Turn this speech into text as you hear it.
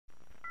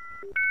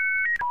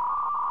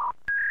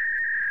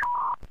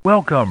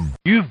Welcome.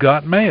 You've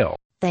got mail.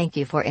 Thank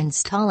you for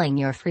installing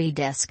your free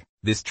disk.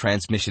 This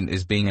transmission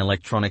is being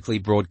electronically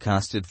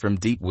broadcasted from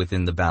deep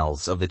within the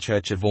bowels of the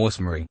Church of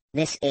Orsemery.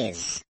 This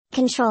is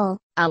Control,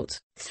 Alt,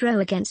 Throw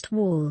Against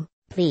Wall.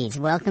 Please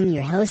welcome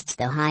your hosts,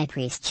 the High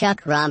Priest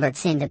Chuck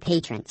Roberts and the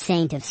Patron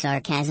Saint of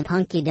Sarcasm,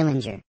 Punky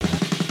Dillinger.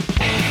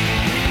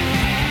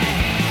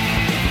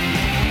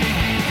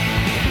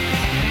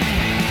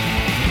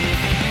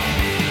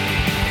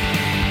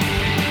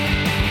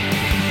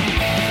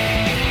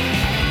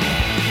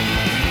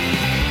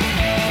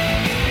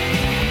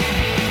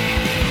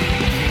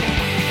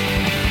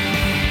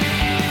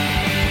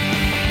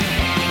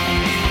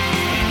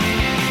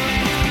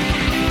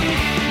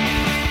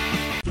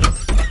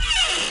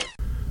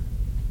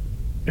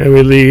 And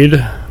we lead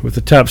with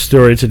the top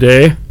story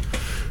today.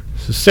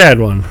 It's a sad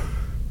one.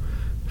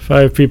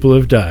 5 people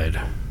have died.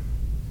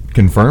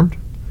 Confirmed?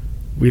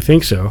 We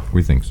think so.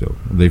 We think so.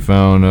 They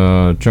found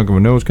a chunk of a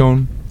nose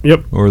cone?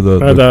 Yep. Or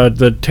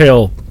the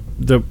tail.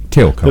 The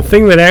tail cone. The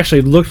thing that actually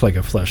looked like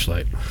a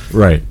fleshlight.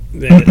 Right.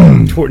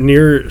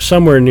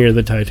 Somewhere near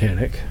the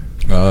Titanic.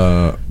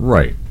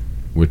 Right.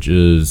 Which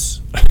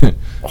is...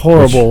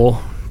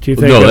 horrible to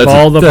think of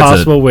all the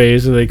possible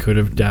ways that they could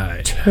have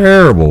died.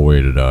 Terrible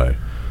way to die.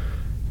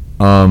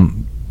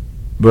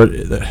 But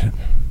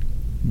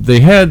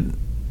they had...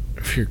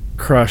 If you're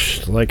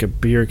crushed like a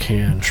beer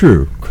can.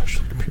 True.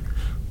 Crushed like a beer.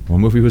 What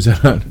movie was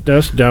that on?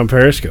 That's Down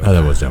Periscope. Oh,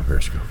 that was Down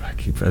Periscope.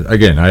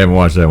 Again, I haven't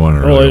watched that one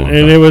in a really long time.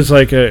 And it was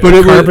like a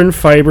carbon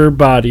fiber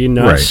body,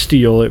 not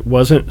steel. It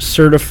wasn't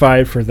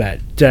certified for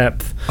that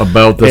depth.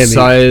 About the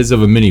size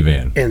of a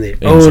minivan. And the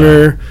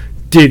owner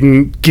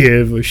didn't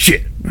give a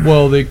shit.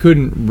 Well, they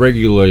couldn't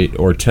regulate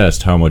or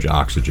test how much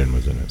oxygen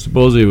was in it.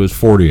 Supposedly it was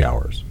 40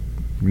 hours.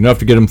 Enough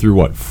to get them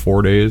through,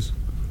 4 days?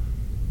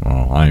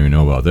 Well, I don't even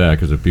know about that,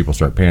 because if people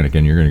start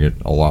panicking, you're going to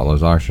get a lot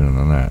less oxygen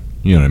than that.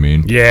 You know what I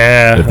mean?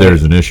 Yeah. If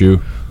there's an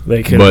issue.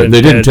 But they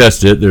didn't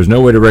test it. There's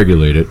no way to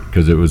regulate it,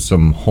 because it was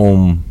some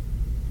home,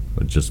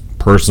 just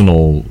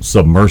personal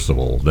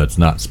submersible that's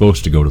not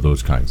supposed to go to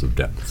those kinds of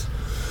depths.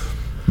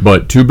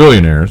 But 2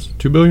 billionaires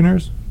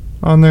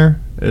on there,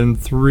 and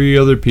 3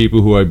 other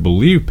people who I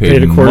believe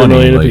paid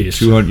 $250,000 apiece.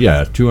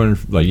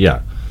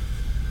 200,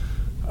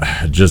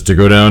 just to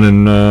go down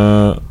and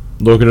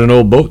look at an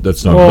old boat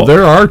that's not. But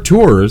there are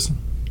tours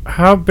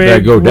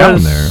that go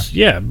down there.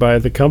 Yeah, by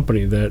the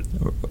company that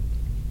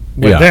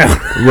went down.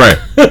 Right.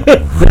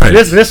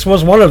 This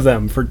was one of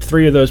them for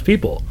 3 of those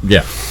people.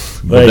 Yeah,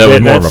 but that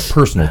was more of a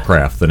personal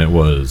craft than it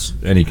was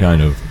any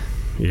kind of.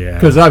 Yeah.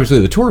 Because obviously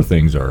the tour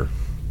things are,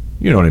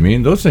 you know what I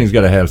mean. Those things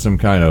got to have some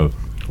kind of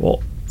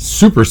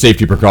super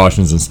safety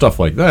precautions and stuff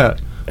like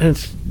that. And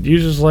it's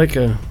used like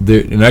an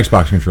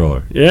Xbox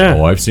controller. Yeah.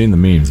 Oh, I've seen the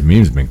memes. The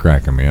memes have been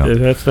cracking me up. Yeah,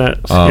 that's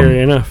not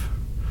scary enough.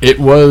 It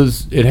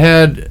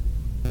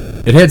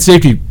had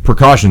safety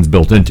precautions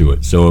built into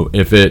it. So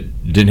if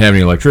it didn't have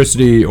any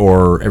electricity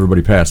or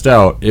everybody passed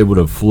out, it would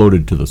have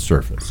floated to the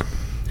surface.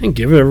 And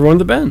give everyone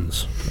the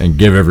bends.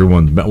 Maybe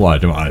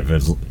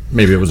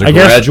it was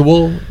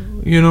gradual.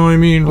 You know what I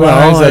mean?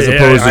 Rise as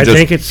opposed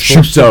to just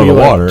shoots out of the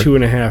water.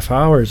 2.5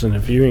 hours, and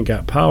if you ain't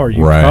got power,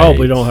 you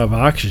probably don't have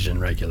oxygen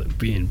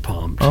being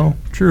pumped. Oh,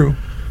 true.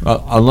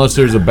 Unless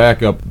there's a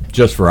backup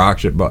just for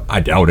oxygen, but I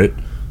doubt it.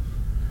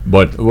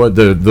 But what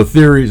the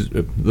theories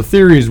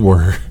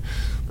were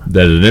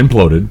that it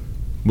imploded,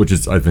 which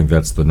is, I think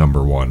that's the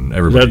number one.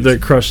 That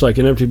crushed like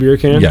an empty beer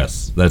can?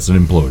 Yes, that's an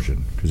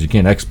implosion, because you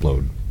can't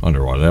explode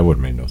underwater. That would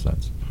have made no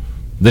sense.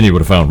 Then you would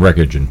have found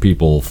wreckage and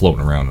people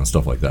floating around and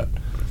stuff like that.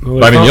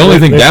 Well, the only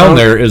thing down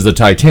there is the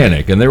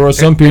Titanic, and there were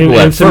some people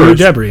at first.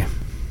 Debris.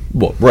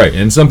 Well, right,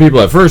 and some people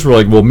at first were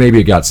like, well,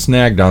 maybe it got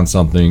snagged on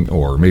something,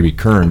 or maybe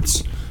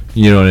currents,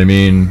 you know what I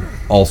mean,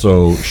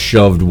 also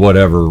shoved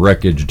whatever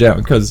wreckage down,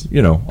 because,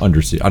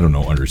 undersea, I don't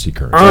know undersea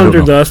currents.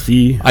 Under the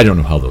sea. I don't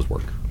know how those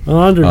work.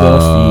 Under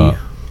the sea.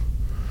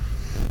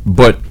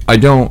 But I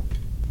don't...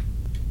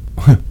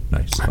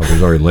 Nice. Oh,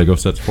 there's already Lego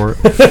sets for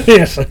it?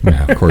 Yes.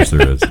 Yeah, of course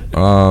there is.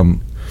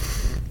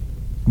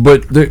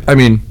 But,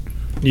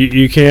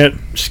 You can't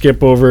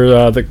skip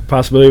over the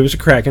possibility it was a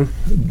Kraken.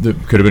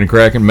 Could have been a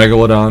Kraken,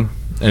 Megalodon,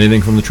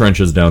 anything from the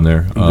trenches down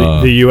there.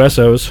 The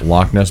USOs.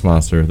 Loch Ness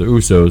Monster, the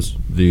USOs,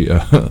 the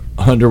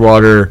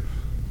underwater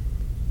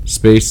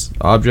space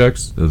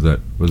objects. Was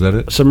that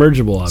it?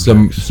 Submergible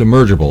objects.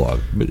 Submergible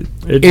objects.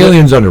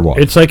 Aliens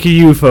underwater. It's like a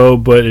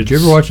UFO, but it's Did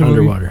you ever watch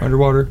underwater.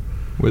 Underwater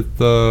with,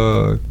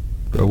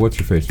 what's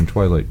her face from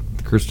Twilight?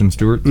 Kristen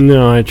Stewart?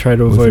 No, I try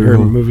to avoid her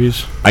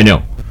movies. I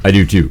know. I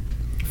do too.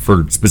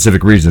 For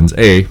specific reasons.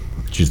 A,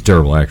 she's a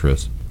terrible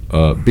actress.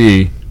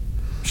 B,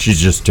 she's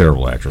just a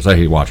terrible actress. I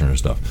hate watching her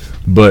stuff.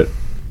 But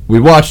we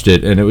watched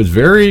it, and it was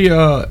very,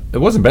 it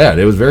wasn't bad.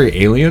 It was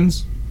very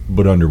Aliens,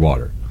 but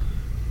underwater.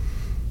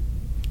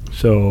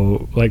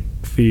 So, like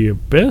The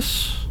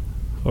Abyss?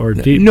 Or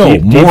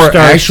more Star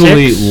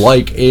actually 6?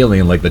 like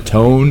Alien, like the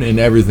tone and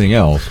everything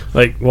else.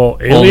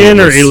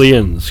 Alien or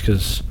Aliens?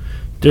 Because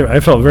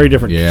I felt very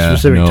different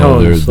specific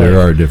tones.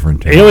 There are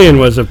different tones. Alien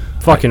was a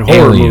fucking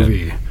horror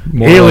movie.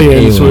 More like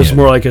Aliens was Alien.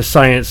 more like a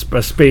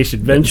space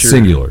adventure.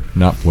 Singular,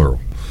 not plural.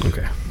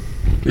 Okay.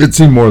 It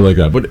seemed more like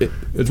that, but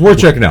it's worth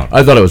checking out.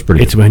 I thought it was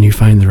pretty It's good. when you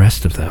find the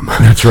rest of them.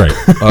 That's right.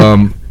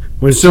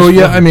 So,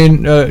 yeah, I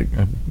mean,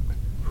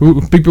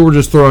 people were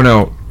just throwing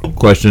out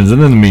questions,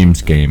 and then the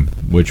memes came,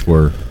 which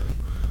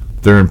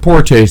they're in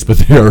poor taste, but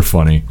they are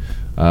funny.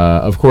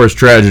 Of course,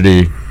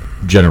 tragedy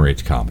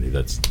generates comedy.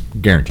 That's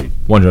guaranteed.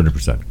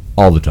 100%.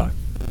 All the time.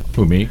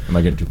 Who, me? Am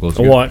I getting too close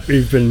to you? What?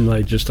 You've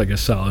been just like a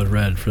solid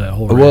red for that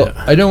whole Well, rant.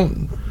 I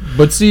don't...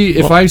 But see,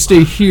 if I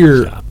stay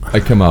here, I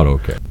come out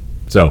okay.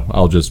 So,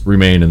 I'll just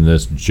remain in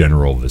this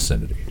general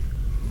vicinity.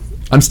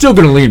 I'm still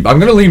going to lean... I'm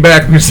going to lean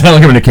back and sound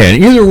like I'm in a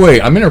can. Either way,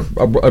 I'm in a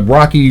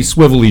rocky,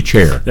 swivelly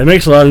chair. That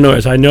makes a lot of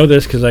noise. I know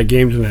this because I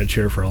gamed in that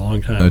chair for a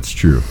long time. That's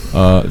true.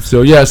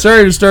 So, yeah,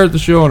 sorry to start the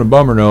show on a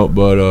bummer note,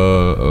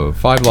 but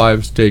 5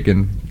 lives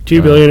taken.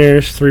 2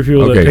 billionaires, 3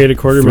 people that paid a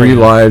quarter 3 million.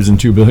 lives and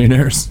 2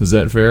 billionaires. Is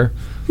that fair?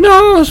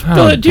 No, I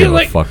don't give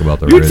a fuck about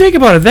the you rich. think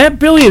about it. That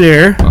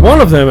billionaire, one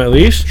of them at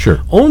least,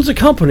 Sure. owns a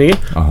company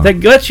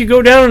that lets you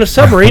go down in a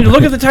submarine to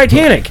look at the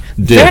Titanic.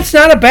 Did. That's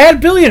not a bad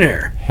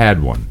billionaire.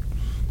 Had one.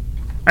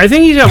 I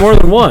think he's got more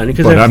than one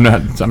But I'm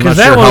not because sure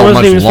that one how wasn't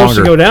much even supposed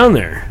to longer. go down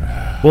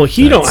there. Well,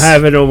 he don't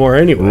have it no more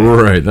anyway.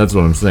 Right, that's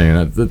what I'm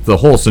saying. The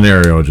whole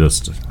scenario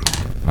just...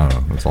 I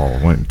don't know. It's all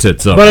went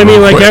tits up. But I mean,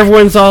 real like quick.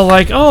 everyone's all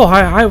like, "Oh,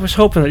 I was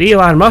hoping that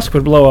Elon Musk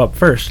would blow up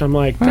first." I'm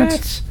like,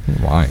 that's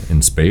Why?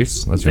 In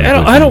space? That's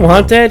I don't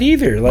want that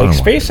either. Like don't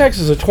want SpaceX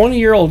is a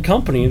 20-year-old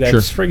company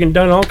that's friggin'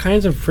 done all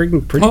kinds of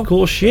friggin' pretty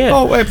cool shit.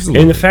 Oh,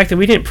 absolutely. And the fact that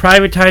we didn't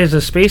privatize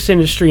the space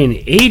industry in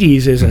the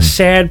 80s is a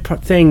sad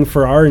thing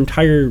for our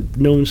entire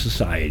known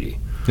society.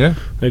 Yeah.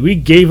 Like we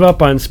gave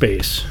up on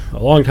space a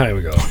long time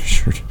ago.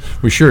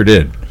 We sure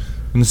did.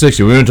 In the 60s,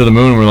 we went to the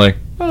moon and we're like,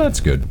 oh,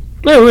 that's good.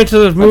 No, we went to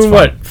the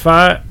moon.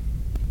 fine.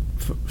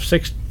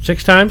 Six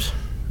times?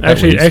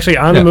 At least. Actually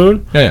on the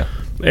moon. Yeah.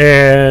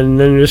 And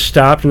then just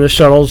stopped, and the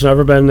shuttle's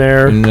never been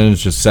there. And then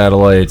it's just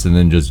satellites and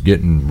then just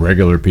getting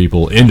regular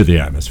people into the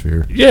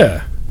atmosphere.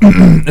 Yeah.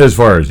 As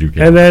far as you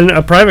can. And then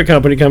a private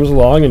company comes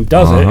along and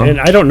does it,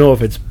 and I don't know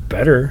if it's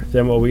better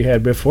than what we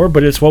had before,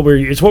 but it's what we're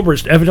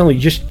evidently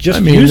just I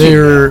mean, using.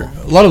 a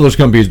lot of those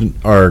companies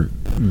are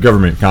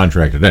government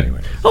contracted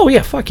anyway. Oh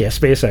yeah, fuck yeah,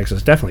 SpaceX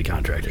is definitely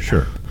contracted.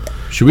 Sure.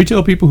 Should we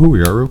tell people who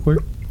we are real quick?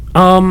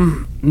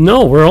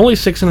 No, we're only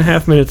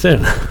 6.5 minutes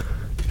in.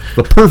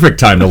 The perfect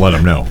time to let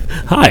them know.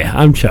 Hi,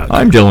 I'm Chuck.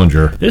 I'm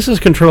Dillinger. This is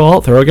Control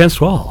Alt Throw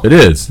Against Wall. It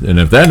is, and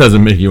if that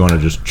doesn't make you want to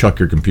just chuck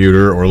your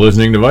computer or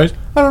listening device,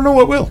 I don't know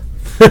what will.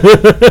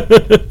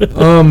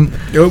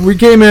 We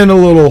came in a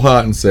little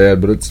hot and sad,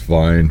 but it's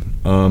fine.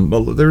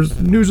 But there's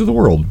news of the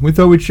world. We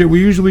thought we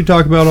usually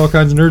talk about all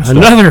kinds of nerd stuff.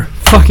 Another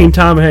fucking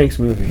Tom Hanks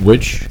movie.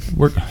 Which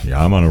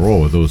I'm on a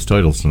roll with those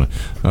titles tonight.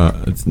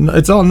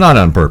 It's all not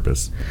on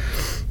purpose.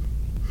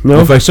 No,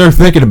 If I start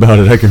thinking about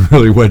it, I can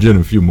really wedge in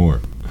a few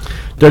more.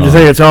 don't you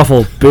think it's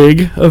awful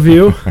big of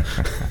you?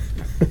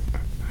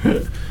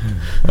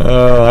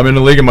 I'm in a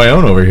league of my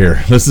own over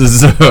here. This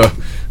is.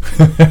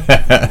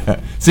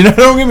 See, now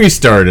don't get me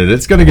started.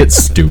 It's going to get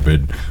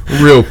stupid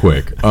real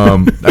quick.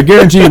 I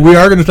guarantee you, we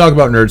are going to talk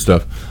about nerd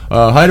stuff.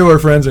 Hi to our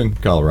friends in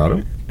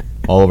Colorado,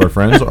 all of our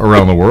friends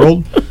around the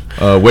world.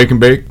 Wake and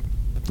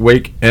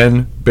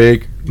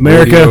Bake,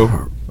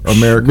 America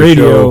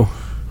Radio.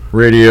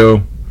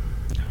 Radio.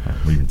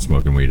 We've been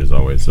smoking weed as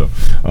always. So,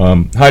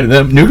 hi to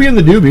them. Newbie and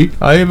the Doobie.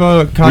 I have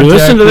contacted. You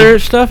listened to their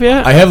stuff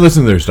yet? I have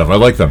listened to their stuff. I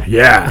like them.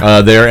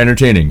 Yeah. They are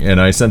entertaining. And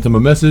I sent them a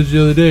message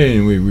the other day,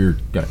 and we were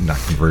not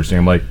conversing.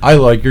 I'm like, I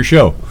like your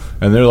show.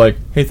 And they're like,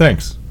 hey,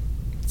 thanks.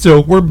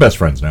 So we're best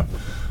friends now.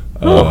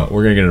 We're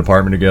going to get an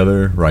apartment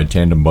together, ride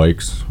tandem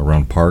bikes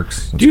around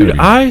parks. It's Dude, gonna be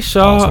I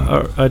saw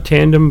awesome. a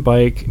tandem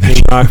bike in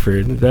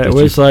Rockford that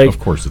was like Of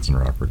course it's in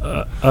Rockford.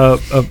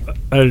 an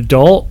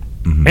adult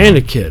and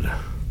a kid.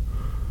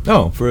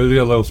 Oh, for the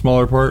little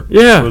smaller part?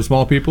 Yeah. For the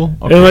small people?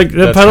 Okay, And like the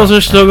that's pedals fine.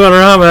 are still going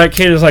around, but that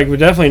kid is like, we're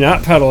definitely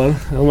not pedaling.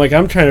 I'm like,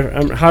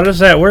 how does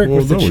that work Well,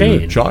 with the no, you're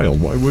chain? a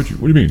child. Why would you?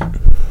 What do you mean?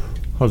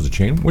 How's the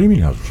chain? What do you mean,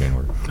 how's the chain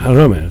work? I don't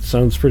know, man. It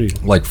sounds pretty.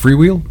 Like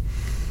freewheel?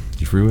 Do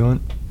you freewheel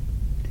it?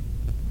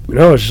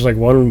 No, it's just like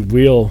one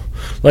wheel.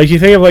 Like you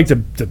think of like the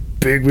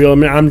big wheel. I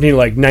mean, I'm thinking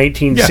like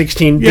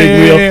 1916 Yeah, big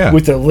yeah, wheel yeah.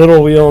 with the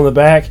little wheel in the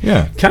back.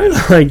 Yeah. Kind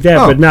of like that,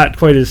 Oh. but not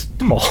quite as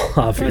tall, That's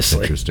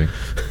obviously. interesting.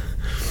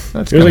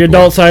 That's It was like kinda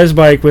an adult-sized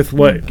bike with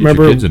what? Get your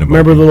kids in a bike.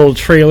 Remember the little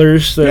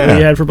trailers that Yeah.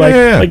 we had for bike?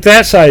 Yeah, yeah. Like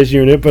that size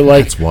unit, but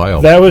like That's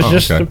wild. that was Oh,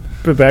 just okay.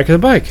 the back of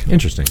the bike.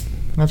 Interesting.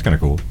 That's kind of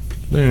cool.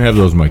 They didn't have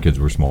those when my kids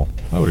were small.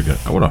 I would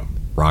have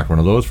rocked one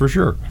of those for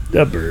sure.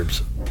 The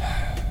burbs.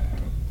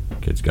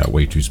 Kids got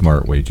way too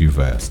smart, way too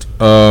fast.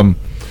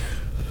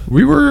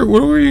 We were.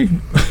 What were we?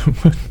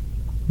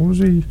 What was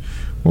we?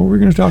 What were we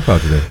going to talk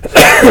about today?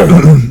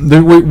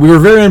 We were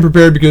very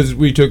unprepared because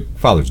we took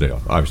Father's Day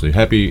off. Obviously,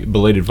 happy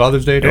belated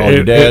Father's Day to all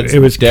your dads. It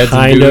was dads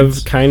and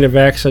dudes. kind of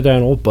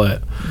accidental,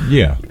 but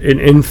Yeah.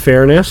 in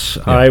fairness,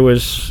 I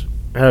was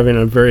having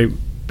a very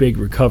big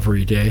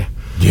recovery day.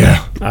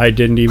 Yeah. I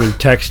didn't even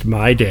text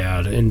my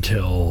dad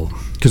until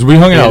Because we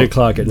hung 8 out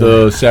o'clock at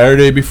the night.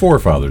 Saturday before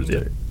Father's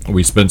Day.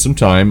 we spent some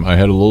time. I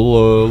had a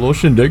little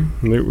shindig.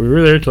 We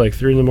were there till like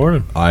 3 in the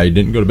morning. I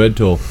didn't go to bed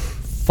till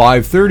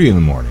 5:30 in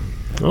the morning.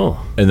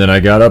 Oh. And then I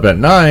got up at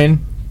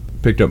 9,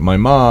 picked up my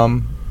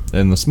mom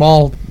and the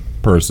small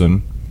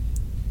person,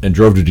 and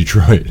drove to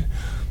Detroit.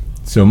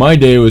 So my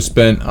day was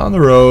spent on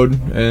the road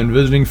and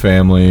visiting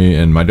family,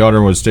 and my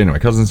daughter was staying at my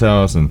cousin's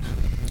house. And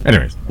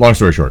anyways, long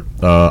story short,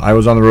 I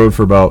was on the road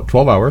for about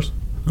 12 hours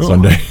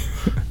Sunday.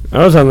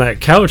 I was on that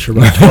couch for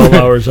about 12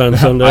 hours on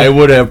Sunday. I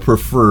would have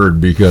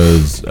preferred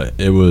because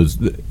it was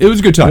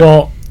a good time.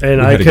 Well,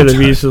 and I could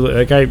have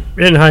easily,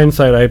 in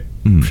hindsight, I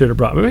should have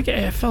brought.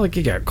 I felt like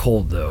it got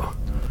cold though.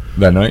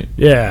 That night?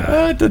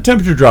 Yeah. The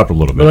temperature dropped a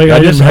little bit. But I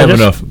didn't have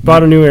enough.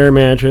 Bought a new air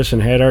mattress and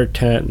had our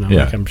tent, and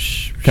I'm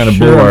kind of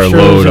blew our load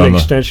there's on an the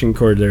extension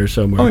cord there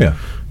somewhere. Oh yeah.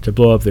 To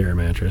blow up the air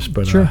mattress,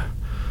 but sure.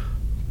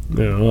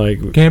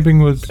 Camping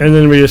was. And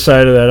then we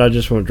decided that I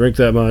just won't drink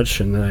that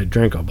much, and then I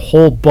drank a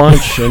whole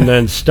bunch, and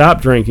then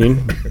stopped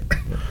drinking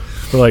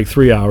for like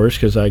 3 hours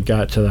because I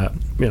got to that.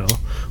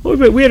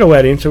 We had a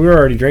wedding, so we were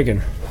already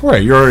drinking.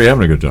 Right, you're already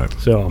having a good time.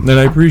 So. And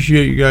I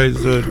appreciate you guys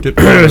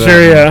tipping. It was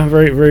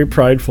very, very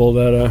prideful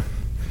that.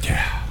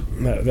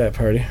 That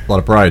party. A lot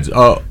of prides.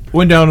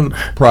 Went down to the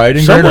Pride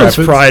in Grand Someone's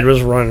Rapids. pride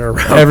was running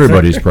around.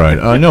 Everybody's pride.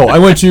 No,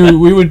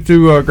 we went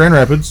to Grand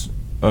Rapids.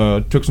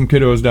 Took some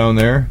kiddos down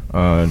there.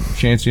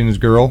 Chancey and his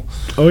girl.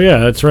 Oh yeah,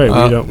 that's right.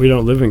 We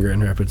don't live in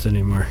Grand Rapids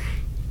anymore.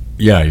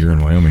 Yeah, you're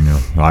in Wyoming now.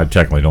 I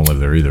technically don't live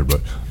there either,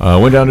 but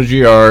went down to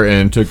GR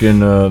and took in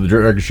the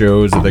drag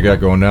shows that they got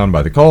going down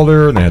by the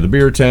Calder, and they had the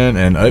beer tent,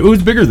 and it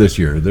was bigger this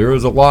year. There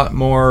was a lot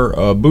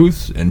more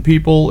booths and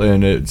people,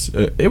 and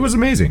it was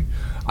amazing.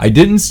 I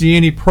didn't see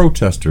any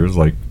protesters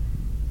like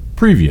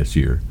previous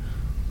year.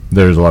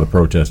 There's a lot of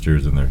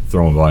protesters, and they're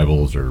throwing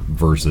Bibles or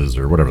verses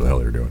or whatever the hell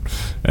they're doing.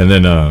 And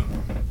then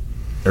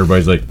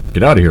everybody's like,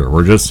 get out of here.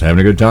 We're just having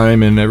a good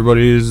time, and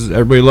everybody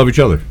love each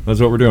other. That's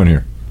what we're doing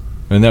here.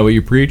 Isn't that what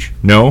you preach?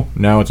 No?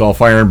 Now it's all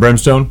fire and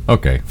brimstone?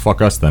 Okay, fuck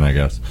us then, I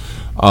guess.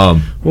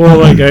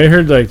 Well, I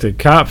heard the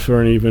cops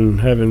weren't even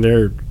having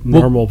their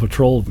normal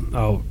patrol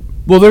out.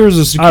 Well, there was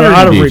a security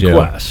out of detail.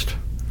 request.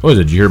 What was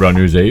it? Did you hear about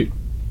News 8?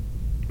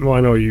 Well, I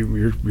know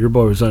your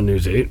boy was on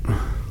News 8.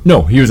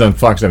 No, he was on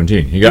Fox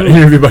 17. He got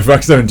interviewed by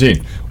Fox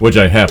 17, which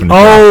I happened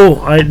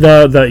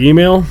to the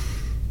email?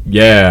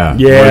 Yeah.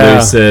 Where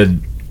they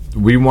said,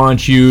 we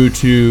want you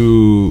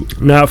to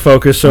not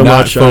focus so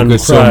much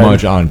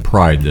on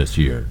Pride this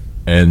year.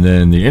 And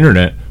then the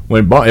internet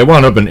it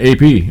wound up in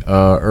AP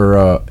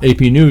AP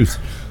News.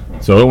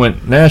 So it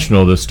went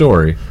national, this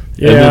story.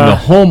 Yeah. And then the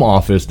home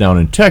office down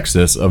in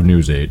Texas of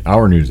News 8,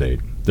 our News 8,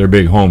 their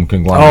big home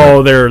conglomerate.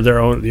 Oh,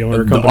 the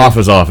owner company.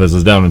 The office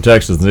is down in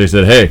Texas, and they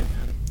said, hey,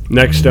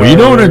 next we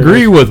don't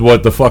agree with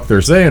what the fuck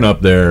they're saying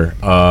up there.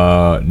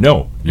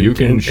 No, you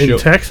can show in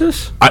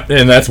Texas,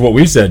 and that's what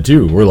we said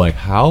too. We're like,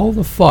 how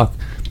the fuck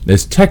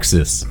is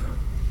Texas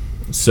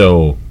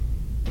so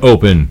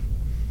open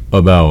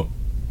about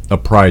a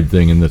pride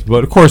thing in this?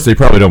 But of course, they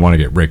probably don't want to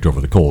get raked over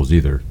the coals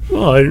either.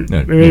 Well,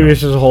 maybe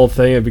it's just a whole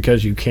thing of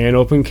because you can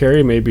open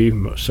carry. Maybe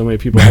so many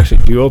people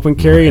actually do open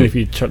carry, right. And if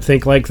you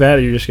think like that,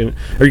 you're just gonna,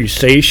 or you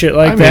say shit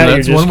like that,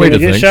 that's you're just one way to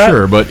get think. Shot.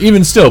 Sure, but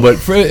even still,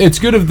 it's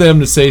good of them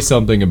to say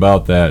something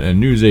about that. And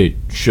News 8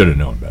 should have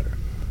known better.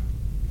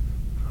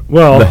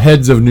 Well, the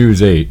heads of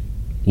News 8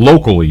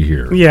 locally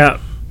here,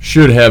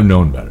 should have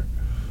known better.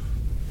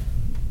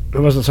 It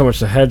wasn't so much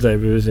the heads; it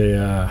was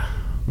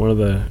one of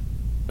the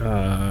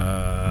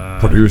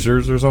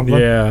producers or something.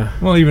 Yeah.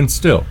 Well, even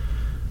still.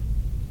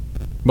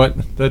 But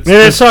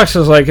it sucks.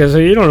 Because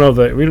you don't know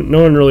that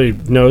no one really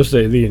knows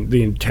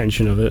the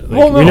intention of it.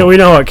 Well, we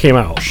know how it came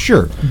out.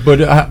 Sure, but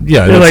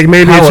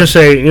maybe it's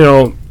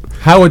just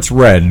how it's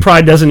read.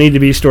 Pride doesn't need to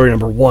be story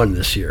number 1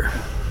 this year.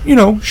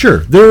 Sure,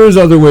 there is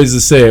other ways to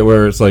say it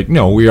where it's like,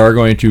 no, we are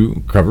going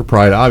to cover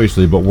Pride,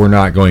 obviously, but we're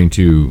not going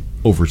to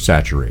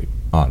oversaturate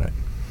on it.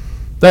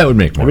 That would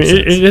make more sense.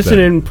 It is an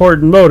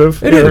important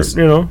motive. It is,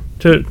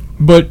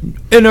 But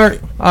in our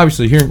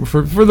obviously here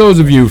for those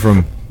of you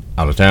from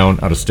out of town,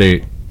 out of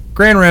state,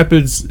 Grand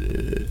Rapids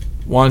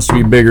wants to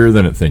be bigger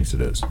than it thinks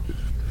it is.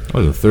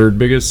 What is the 3rd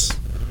biggest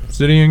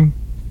city in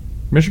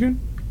Michigan?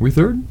 We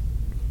 3rd?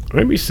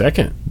 Maybe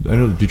 2nd. I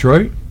know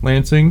Detroit,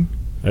 Lansing.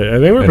 I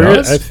think we're bigger.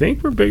 I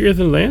think we're bigger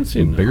than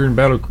Lansing. Bigger than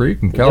Battle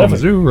Creek and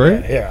Kalamazoo,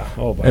 right? Yeah.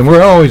 And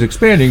we're always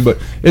expanding, but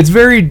it's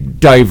very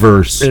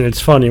diverse. And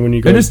it's funny when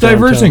you go. And it's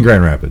diverse in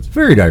Grand Rapids.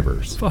 Very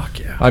diverse. Fuck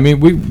yeah. I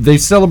mean,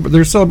 there's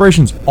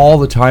celebrations all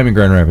the time in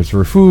Grand Rapids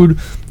for food,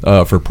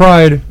 for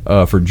Pride,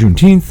 for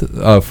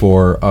Juneteenth,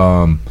 for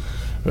I'm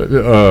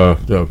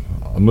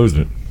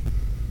losing it.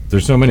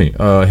 There's so many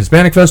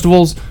Hispanic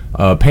festivals,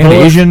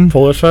 Pan-Asian,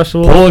 Polish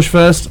festival, Polish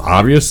Fest,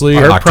 obviously.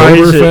 Art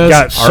Prize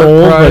got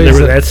sold,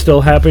 but that's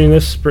still happening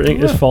this spring,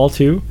 this fall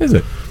too. Is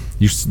it?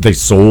 They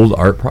sold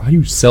Art Prize. How do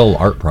you sell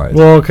Art Prize?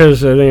 Well,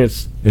 because I think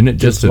isn't it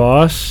just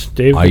DeVos,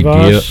 Dave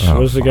DeVos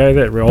was the guy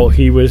that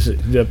he was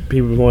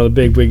one of the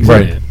big wigs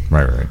in it.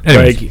 Right.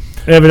 Anyways.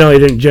 Evidently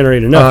didn't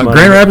generate enough money.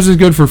 Grand Rapids is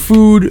good for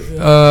food.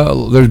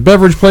 There's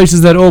beverage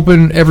places that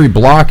open every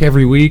block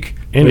every week.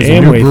 And there's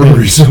a new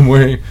brewery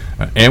somewhere.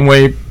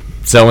 Amway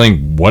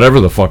selling whatever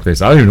the fuck they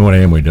sell. I don't even know what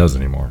Amway does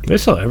anymore. They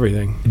sell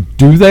everything.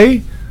 Do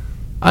they?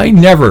 I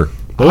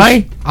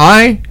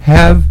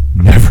have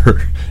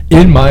never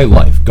in my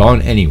life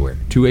gone anywhere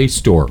to a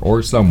store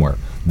or somewhere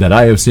that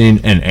I have seen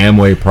an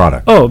Amway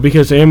product. Oh,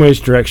 because Amway's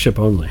direct ship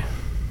only.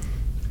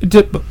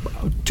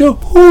 To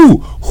who?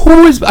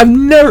 Who is? I've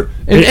never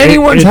in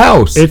anyone's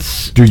house.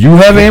 Do you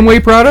have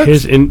Amway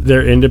products?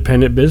 They're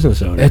independent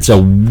business owners. It's a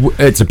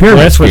pyramid scheme.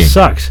 That's what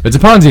sucks. It's a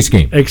Ponzi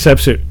scheme.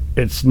 Except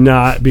it's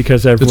not,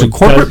 because everyone it's a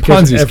corporate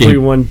Ponzi scheme.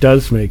 Everyone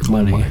does make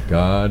money. Oh my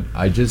god!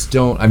 I just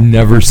don't. I'm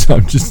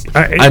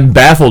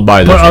baffled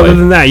by this. But other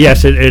than that,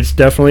 yes, it's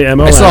definitely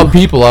MLM. I saw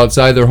people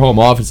outside their home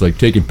office like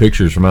taking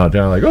pictures from out of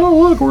town, like, oh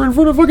look, we're in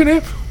front of fucking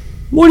Amway.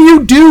 What do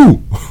you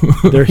do?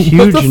 They're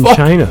huge in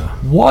China.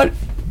 What?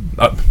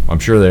 I'm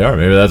sure they are.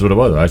 Maybe that's what it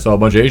was. I saw a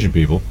bunch of Asian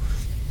people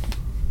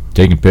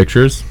taking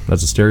pictures.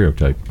 That's a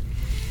stereotype.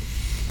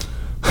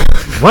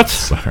 What?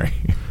 Sorry.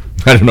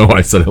 I don't know why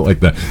I said it like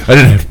that. I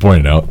didn't have to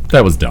point it out.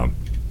 That was dumb.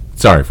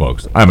 Sorry,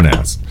 folks. I'm an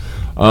ass.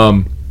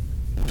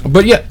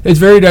 But yeah, it's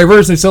very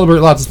diverse. They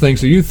celebrate lots of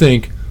things. So you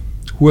think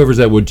whoever's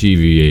at Wood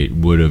TV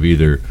would have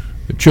either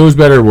chose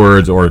better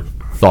words or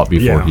thought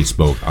before he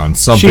spoke on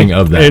something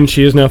of that. And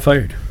she is now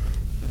fired.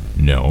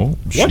 No.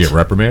 Did she get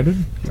reprimanded?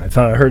 I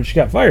heard she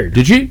got fired.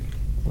 Did she?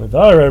 I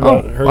thought I read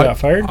about her got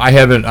fired. I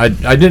haven't. I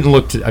didn't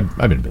look.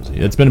 I've been busy.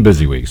 It's been a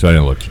busy week, so I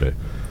didn't look today.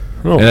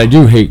 Oh. And I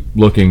do hate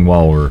looking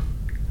while we're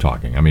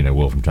talking. I mean, I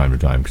will from time to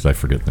time because I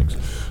forget things.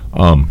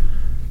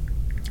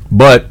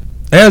 But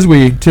as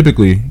we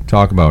typically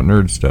talk about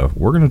nerd stuff,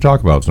 we're going to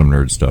talk about some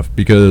nerd stuff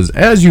because,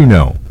 as you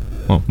know,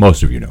 well,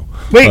 most of you know.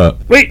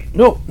 Wait,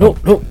 no.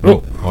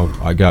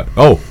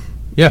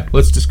 Yeah,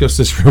 let's discuss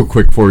this real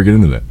quick before we get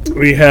into that.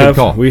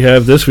 We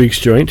have this week's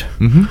joint.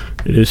 Mm-hmm.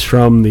 It is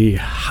from the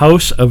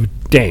House of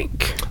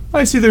Dank.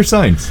 I see their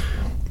signs.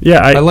 Yeah,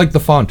 I like the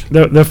font.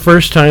 The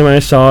first time I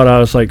saw it, I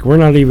was like, we're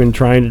not even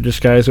trying to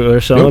disguise what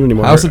they're selling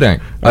anymore. House of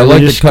Dank. I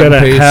like the cut and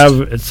paste.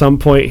 Have at some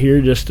point here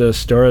just a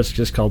store that's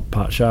just called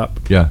Pot Shop.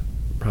 Yeah.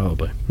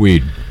 Probably.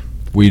 Weed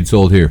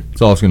sold here.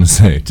 That's all I was going to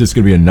say. It's just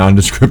going to be a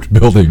nondescript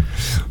building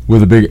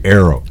with a big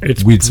arrow.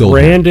 It's weed sold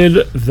branded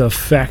here. The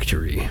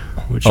Factory,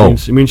 which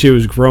means it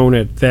was grown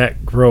at that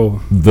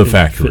the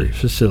factory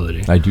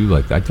facility. I do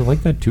like that. I do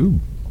like that too.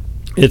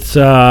 It's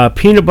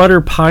peanut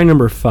butter pie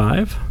number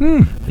 5,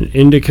 an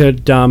indica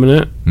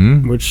dominant,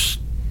 which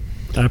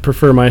I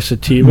prefer my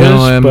sativas. No,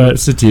 I'm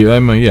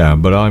sativa.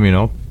 But I mean,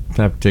 I'll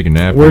have to take a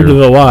nap. Word to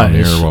the wise.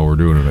 Here while we're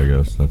doing it, I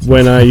guess.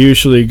 When I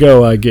usually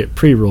go, I get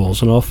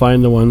pre-rolls, and I'll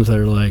find the ones that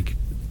are like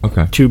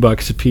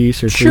 $2 a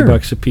piece or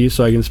 $3 a piece,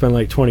 so I can spend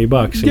like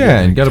 $20.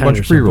 And got a bunch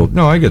of pre-rolls.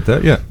 No, I get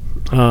that. Yeah,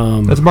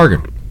 that's a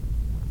bargain.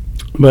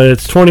 But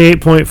it's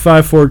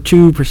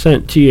 28.542%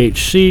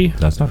 THC.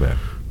 That's not bad.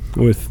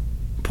 With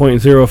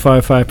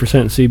 0.055%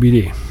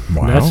 CBD.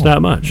 Wow. That's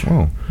not much.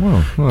 Well,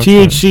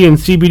 THC and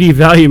CBD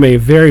value may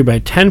vary by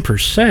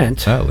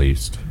 10%. At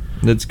least.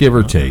 It's give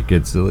or take.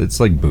 It's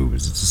like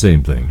booze. It's the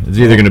same thing. It's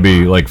either going to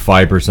be like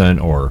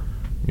 5% or,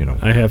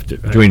 I have to.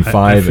 Between 5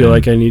 I feel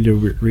like I need to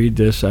read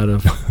this out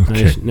of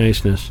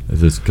niceness.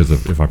 Is this because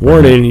if I'm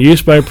warning,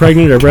 use by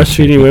pregnant or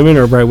breastfeeding women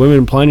or by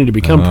women planning to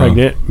become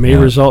pregnant may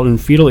result in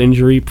fetal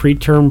injury,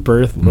 preterm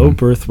birth, low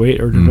birth weight,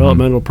 or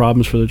developmental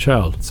problems for the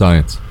child.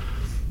 Science.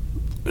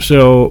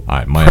 So,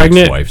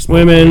 pregnant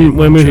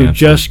women who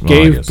just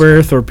gave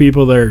birth, or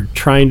people that are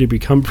trying to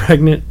become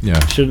pregnant,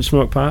 shouldn't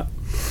smoke pot?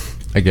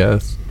 I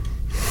guess.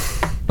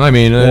 I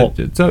mean,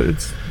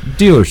 it's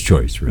dealer's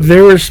choice, really.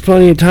 There was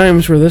plenty of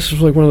times where this was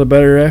like one of the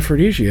better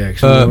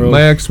aphrodisiacs in the world.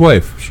 My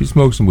ex-wife, she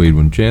smoked some weed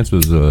when Chance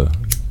was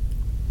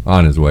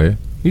on his way.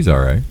 He's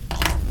all right.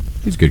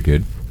 He's a good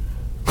kid.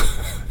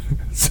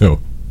 So,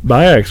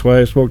 my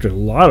ex-wife smoked a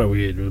lot of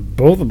weed.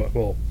 Both of them.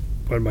 Well,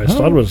 when my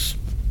son was...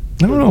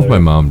 I don't know if my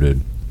mom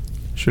did.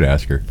 Should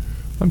ask her.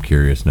 I'm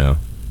curious now.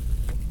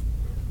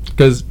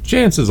 Because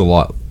Chance is a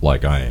lot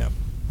like I am.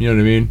 You know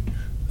what I mean?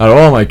 Out of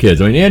all my kids.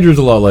 I mean, Andrew's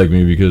a lot like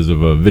me because of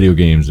video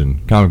games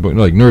and comic book,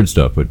 like nerd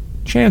stuff. But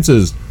Chance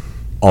is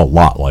a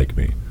lot like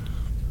me.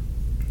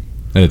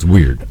 And it's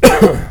weird.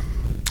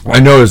 I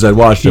noticed I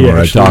watched him when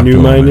I talked to him. He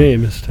knew my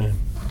name this time.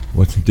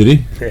 Did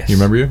he? Yes. You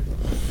remember you?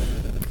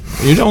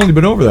 You'd only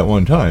been over that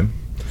one time.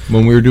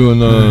 When we were doing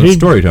the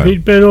story time.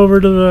 He'd been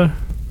over to the...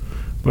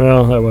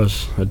 Well, that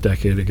was a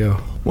decade ago.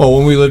 Well,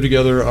 when we lived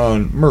together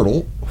on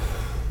Myrtle?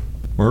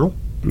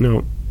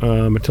 No,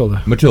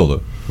 Matilda.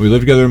 We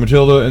lived together in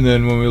Matilda, and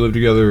then when we lived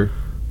together,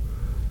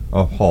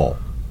 Hall.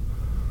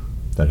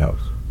 That house.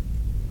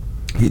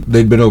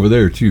 They'd been over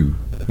there, too,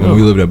 when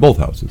we lived at both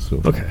houses.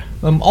 So. Okay.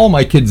 All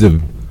my kids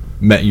have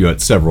met you at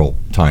several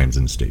times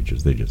and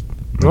stages. They just...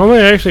 I only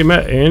actually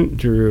met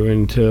Andrew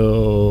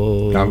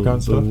until Comic-Con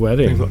the stuff?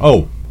 wedding.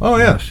 Oh, yeah.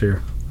 Last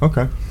year.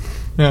 Okay.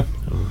 Yeah.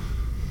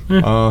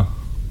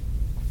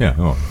 Yeah.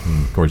 Oh,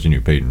 and of course you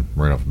knew Peyton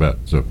right off the bat.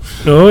 So.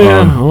 Oh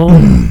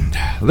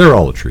yeah. They're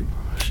all a treat.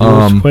 She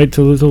was quite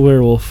a little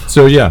werewolf.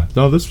 So yeah.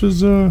 No, this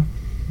was. I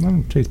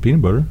don't taste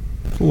peanut butter.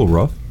 It's a little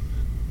rough.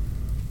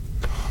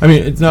 I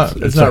mean, it's not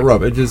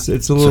rough.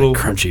 It's a little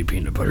like crunchy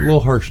peanut butter. A little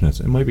harshness.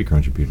 It might be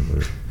crunchy peanut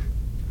butter.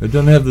 It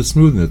doesn't have the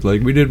smoothness.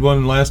 Like we did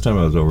one last time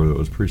I was over that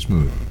was pretty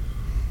smooth.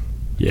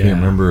 Yeah. I can't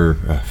remember.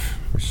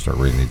 We should start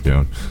writing these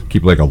down.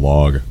 Keep like a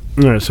log.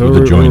 All right, so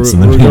with the joints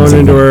and the we're names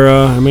going into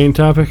of our main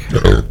topic.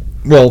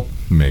 Well,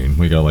 main.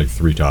 We got like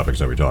 3 topics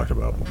that we talked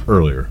about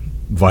earlier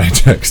via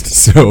text,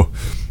 so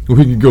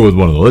we can go with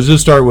one of those. Let's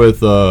just start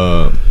with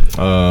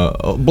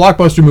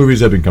blockbuster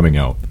movies that have been coming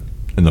out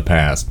in the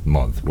past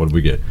month. What did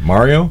we get?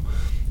 Mario?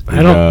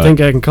 I don't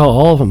think I can call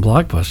all of them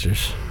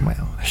blockbusters.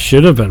 Well,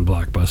 should have been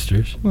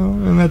blockbusters. Well,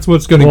 and that's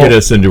what's going to get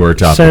us into our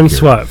topic since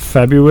here. what,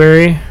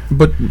 February?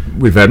 But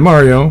we've had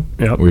Mario.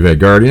 Yep. We've had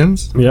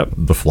Guardians. Yep.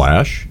 The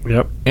Flash.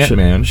 Yep.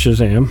 Ant-Man.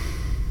 Shazam.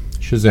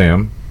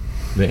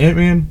 The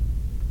Ant-Man.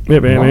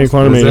 Yep, Ant-Man,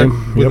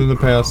 Quantumanium. Within the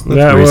past. That's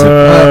That recent.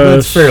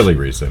 was- That's fairly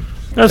recent.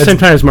 At the same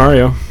time as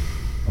Mario.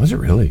 Was it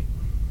really?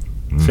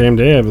 Same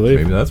day, I believe.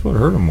 Maybe that's what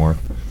hurt him more.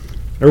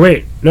 Or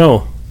wait,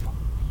 no.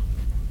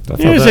 I It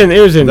thought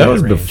was in that that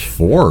was range.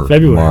 before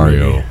February,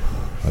 Mario. maybe.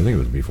 I think it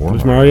was before It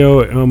was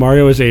Mario.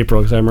 Mario was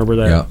April, because I remember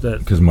that. Yeah, that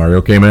because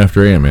Mario came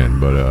after Ant-Man.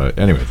 But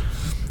anyways,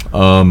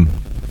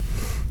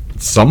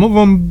 some of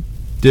them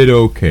did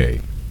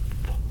okay.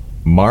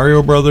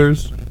 Mario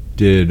Brothers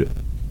did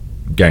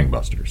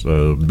gangbusters,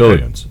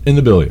 billions, in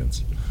the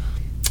billions.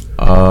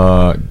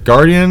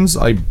 Guardians,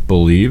 I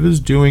believe, is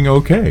doing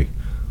okay.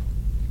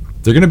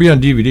 They're going to be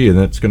on DVD, and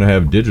that's going to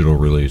have digital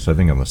release, I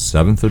think, on the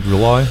 7th of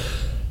July.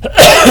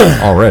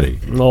 Already.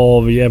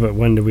 Oh, yeah, but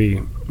when do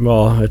we...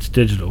 Well, it's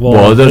digital.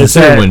 Well, it doesn't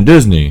say when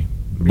Disney,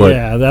 but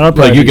yeah, that'll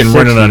probably like you be can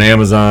rent it 60. on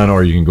Amazon,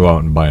 or you can go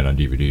out and buy it on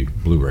DVD,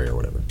 Blu-ray, or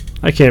whatever.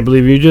 I can't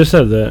believe you just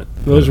said that.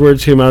 Those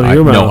words came out of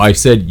your mouth. No, I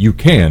said you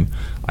can.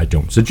 I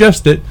don't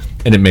suggest it,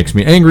 and it makes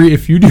me angry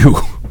if you do.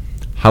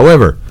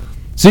 However,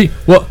 see,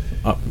 well,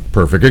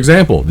 perfect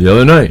example. The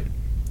other night,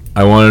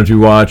 I wanted to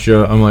watch.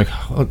 I'm like,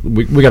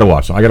 we got to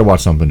watch. I got to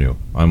watch something new.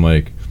 I'm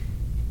like,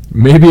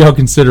 maybe I'll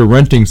consider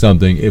renting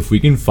something if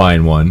we can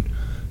find one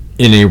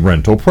in a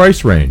rental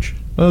price range.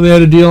 Oh, they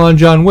had a deal on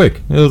John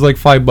Wick. It was like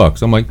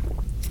 $5. I'm like,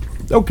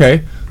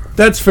 okay,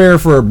 that's fair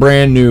for a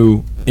brand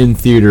new in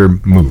theater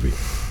movie.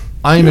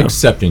 I'm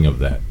accepting of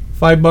that.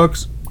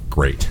 $5,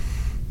 great.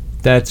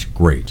 That's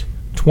great.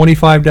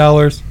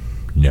 $25,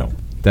 no,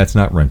 that's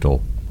not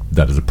rental.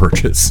 That is a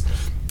purchase.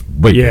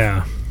 Wait.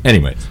 Yeah.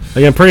 Anyways,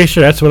 like, I'm pretty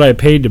sure that's what I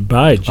paid to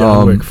buy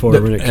John Wick for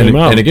when it came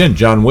out. And again,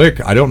 John Wick,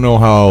 I don't know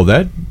how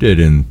that did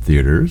in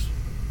theaters.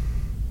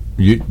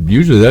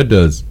 Usually that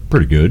does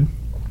pretty good.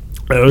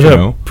 It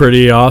was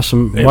pretty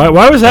awesome.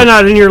 Why was that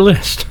not in your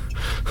list?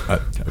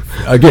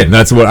 Again,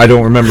 that's what I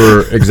don't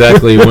remember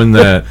exactly when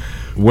that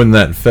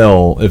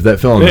fell. If that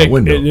fell in that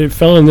window, it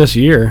fell in this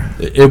year.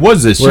 It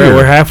was this year.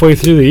 We're halfway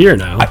through the year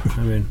now.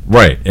 I mean,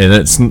 right, and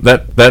it's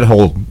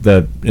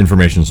that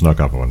information snuck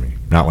up on me.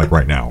 Not like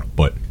right now,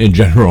 but in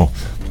general,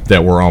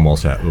 that we're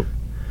almost at.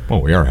 Oh,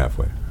 we are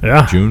halfway.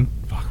 Yeah, June.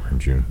 Fuck, we're in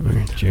June.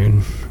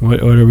 June.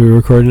 What are we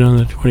recording on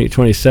the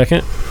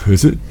 22nd?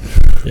 Is it?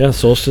 Yeah,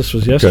 solstice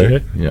was yesterday.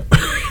 Okay. Yeah.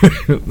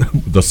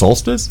 The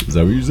solstice? Is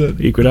that what you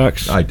said?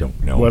 Equinox. I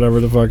don't know. Whatever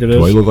the fuck it is.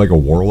 Do I look like a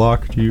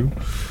warlock to you?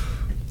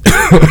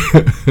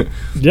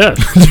 Yes.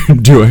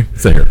 Do I?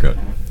 It's a haircut.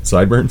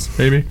 Sideburns,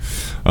 maybe.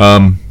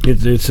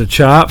 It's the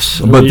chops.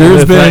 But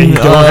there's been you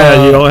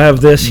don't have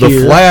this the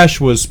here.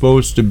 Flash was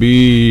supposed to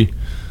be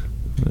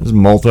this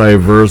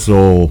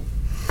multiversal,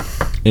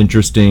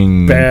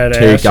 interesting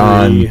take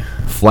on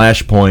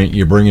Flashpoint.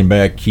 You're bringing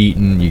back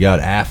Keaton. You got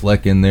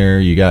Affleck in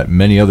there. You got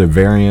many other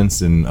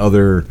variants and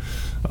other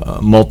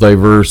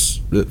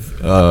multiverse.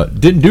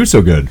 Didn't do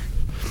so good.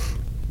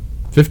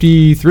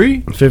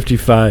 55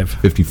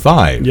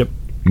 Yep.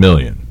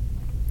 million.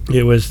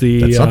 It was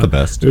That's not the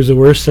best. It was the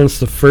worst since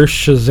the first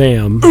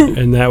Shazam,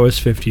 and that was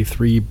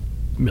 53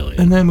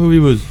 million. And that movie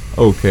was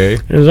okay.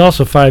 It was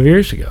also 5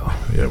 years ago.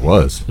 Yeah, it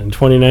was. In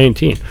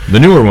 2019. The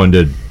newer one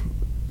did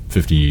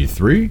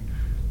 53?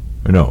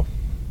 Or no?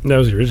 That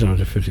was the original,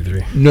 to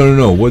 53.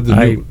 No. What the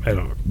I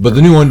don't. But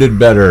the new one did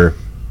better.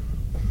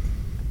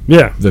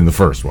 Yeah. Than the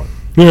first one.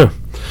 Yeah.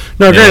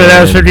 No, granted,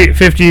 that was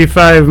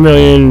 55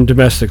 million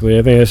domestically.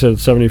 I think I said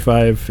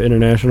 75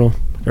 international,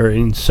 or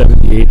in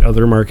 78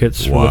 other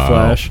markets for the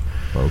Flash.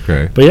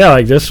 Okay. But yeah,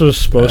 like this was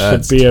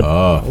supposed to be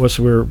tough.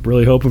 we were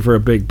really hoping for a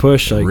big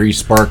push. Like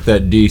re-spark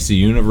that DC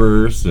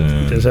universe.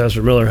 And does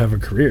Ezra Miller have a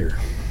career?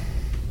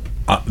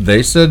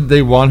 They said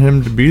they want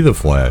him to be the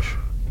Flash.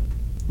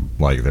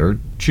 Like they're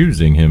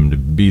choosing him to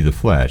be the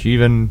Flash,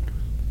 even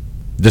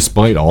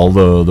despite all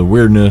the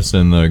weirdness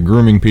and the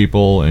grooming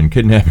people and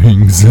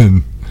kidnappings.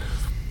 And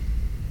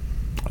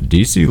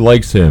DC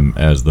likes him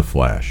as the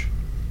Flash.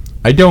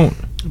 I don't.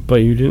 But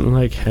you didn't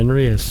like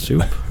Henry as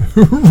Soup?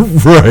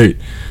 Right.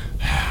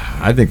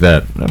 I think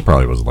that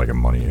probably was like a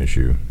money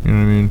issue. You know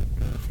what I mean?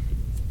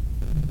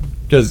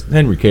 Because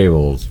Henry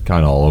Cable's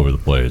kind of all over the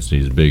place.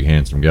 He's a big,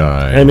 handsome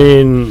guy. I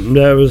mean,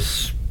 that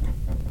was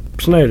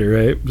Snyder,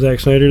 right? Zack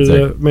Snyder,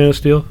 the Man of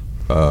Steel?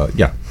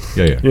 Yeah.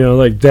 You know,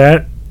 like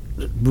that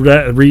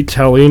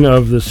retelling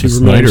of the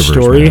Superman Snyderverse,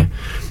 story,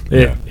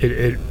 man.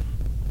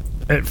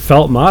 it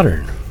felt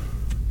modern.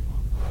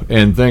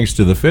 And thanks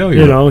to the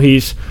failure, You know,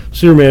 he's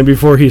Superman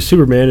before he's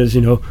Superman is,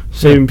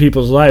 saving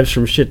people's lives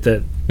from shit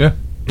that, yeah,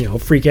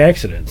 freak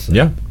accidents.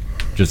 yeah,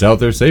 just out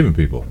there saving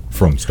people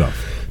from stuff.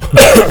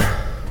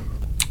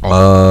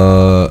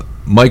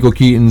 Michael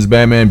Keaton's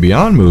Batman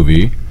Beyond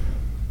movie,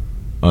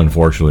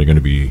 unfortunately, going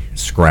to be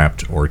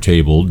scrapped or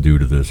tabled due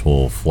to this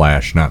whole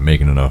Flash not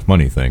making enough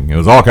money thing. It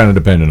was all kind of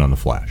dependent on the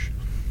Flash,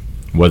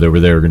 whether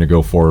they were going to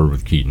go forward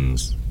with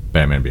Keaton's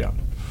Batman Beyond.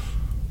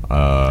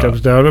 Comes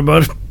down to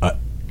buddy.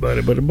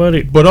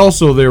 But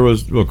also there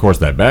was, of course,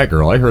 that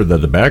Batgirl. I heard that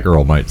the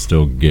Batgirl might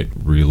still get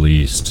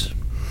released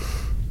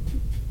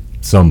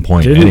some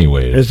point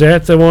anyways. Is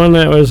that the one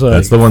that was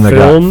that's the one that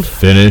filmed? Got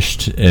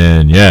finished,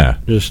 and yeah.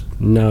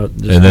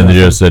 And then they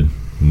just said,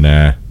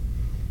 nah.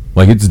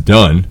 Like, it's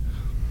done.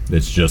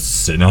 It's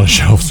just sitting on a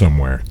shelf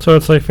somewhere. So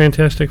it's like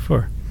Fantastic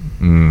Four.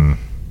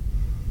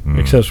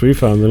 Except we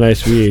found the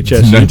nice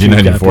VHS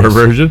 1994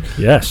 version?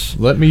 Yes.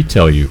 Let me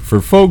tell you,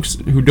 for folks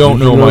who don't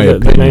know my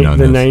opinion on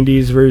the this.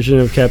 90s version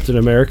of Captain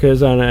America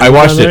is on I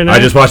watched it. I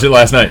just watched it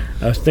last night.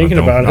 I was thinking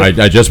about it.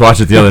 I just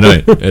watched it the other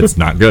night. It's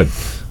not good.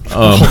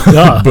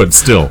 But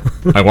still,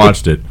 I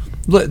watched it.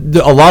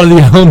 A lot of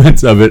the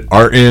elements of it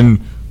are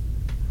in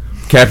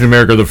Captain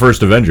America: The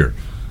First Avenger.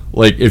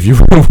 Like, if you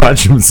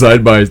watch them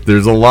side by,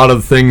 there's a lot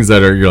of things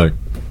that are, you're like,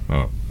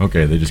 oh,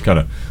 okay, they just kind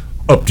of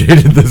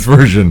updated this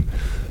version,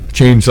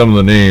 changed some of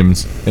the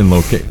names, and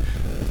locate.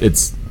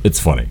 It's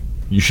funny.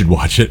 You should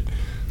watch it.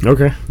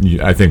 Okay.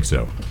 I think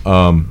so.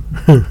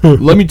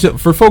 Let me tell,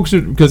 for folks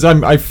who, because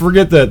I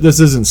forget that this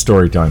isn't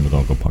story time with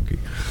Uncle Punky.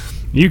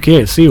 You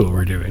can't see what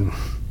we're doing.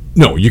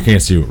 No, you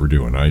can't see what we're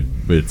doing.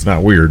 It's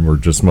not weird. We're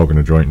just smoking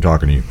a joint and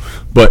talking to you.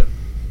 But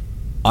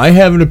I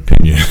have an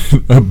opinion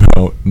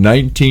about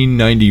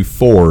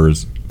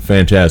 1994's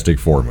Fantastic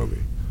Four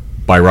movie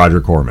by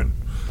Roger Corman,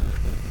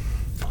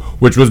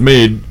 which was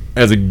made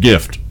as a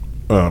gift.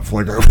 Like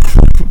kind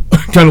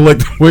of like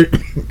the way.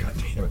 God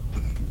damn it!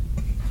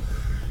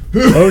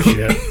 Oh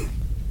shit!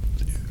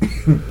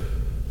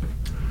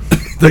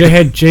 But it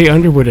had Jay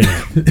Underwood in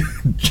it.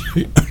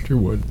 Jay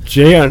Underwood.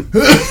 Jay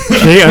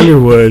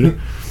Underwood.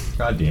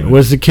 God damn it.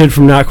 Was the kid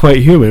from Not Quite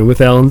Human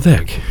with Alan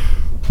Thicke.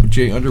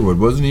 Jay Underwood,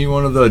 wasn't he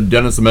one of the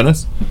Dennis the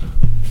Menace?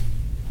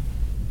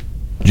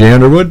 Jay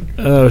Underwood?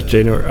 It was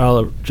Jay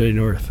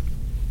North.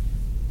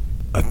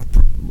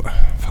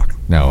 Fuck.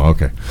 No,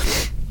 okay.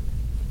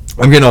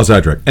 I'm getting all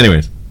sidetracked.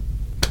 Anyways,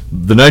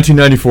 the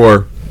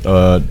 1994,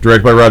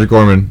 directed by Roger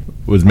Corman,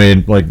 was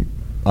made like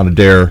on a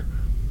dare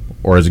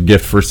or as a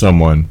gift for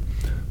someone.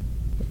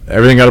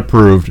 Everything got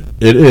approved.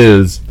 It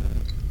is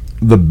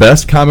the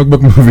best comic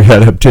book movie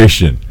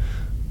adaptation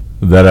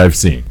that I've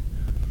seen,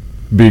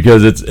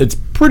 because it's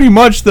pretty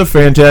much the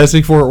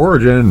Fantastic Four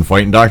origin and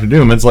fighting Doctor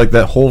Doom. It's like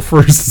that whole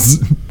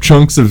first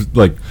chunks of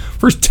like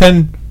first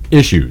 10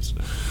 issues,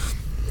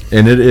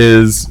 and it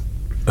is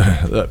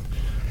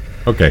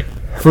okay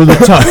for the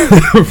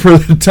time. For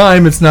the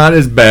time, it's not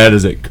as bad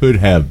as it could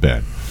have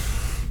been.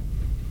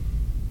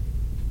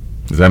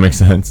 Does that make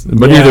sense?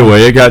 But either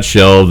way, it got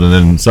shelved, and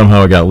then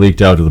somehow it got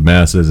leaked out to the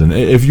masses. And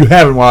if you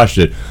haven't watched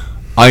it,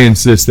 I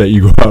insist that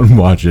you go out and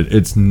watch it.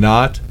 It's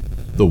not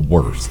the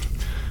worst.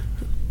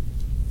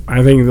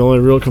 I think the only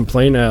real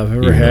complaint I've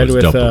ever had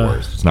with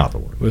it's not the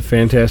worst with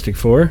Fantastic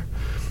Four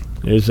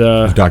is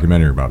there's a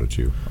documentary about it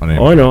too. On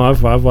I know.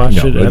 I've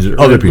watched it.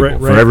 Other people,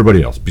 for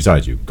everybody else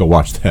besides you, go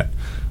watch that.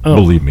 Oh,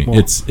 believe me,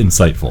 it's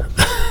insightful.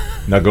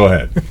 Now go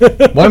ahead.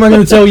 Why am I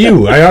going to tell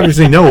you? I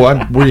obviously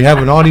know. We have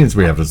an audience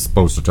we have to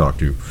supposed to talk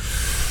to.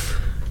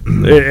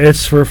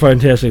 It's for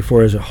Fantastic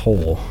Four as a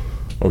whole.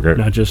 Okay.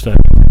 Not just that.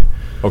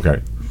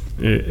 Okay.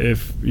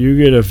 If you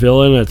get a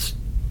villain that's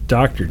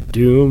Doctor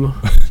Doom,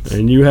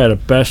 and you had a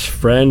best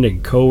friend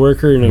and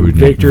coworker named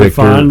Victor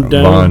Von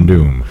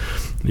Doom,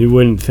 you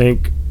wouldn't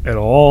think at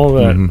all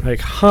that,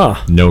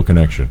 no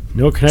connection.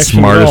 No connection.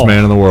 Smartest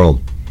man in the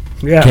world.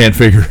 Yeah. Can't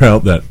figure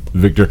out that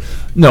Victor.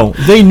 No,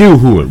 they knew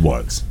who it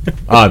was,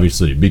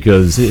 obviously,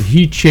 because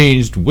he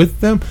changed with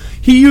them.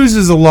 He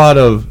uses a lot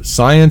of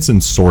science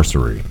and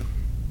sorcery.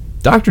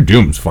 Dr.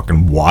 Doom's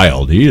fucking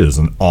wild. He is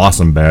an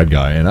awesome bad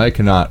guy, and I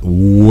cannot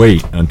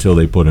wait until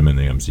they put him in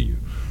the MCU.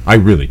 I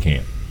really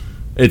can't.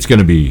 It's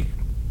gonna be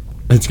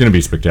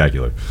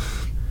spectacular.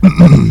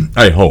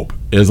 I hope,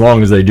 as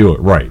long as they do it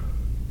right.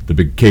 The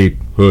big cape,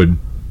 hood,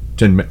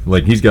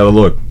 like he's got to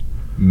look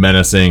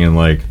menacing and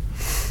like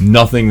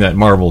nothing that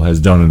Marvel has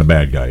done in a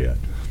bad guy yet.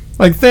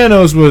 Like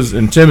Thanos was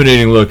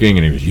intimidating looking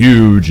and he was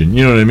huge, and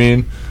you know what I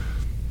mean.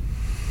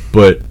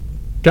 But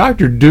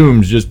Doctor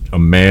Doom's just a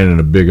man in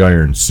a big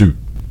iron suit,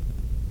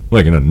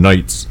 like in a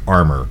knight's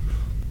armor.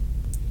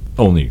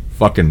 Only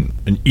fucking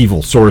an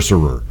evil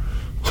sorcerer.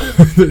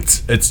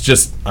 It's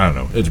just, I don't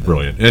know, it's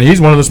brilliant. And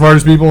he's one of the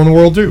smartest people in the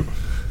world too.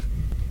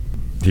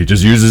 He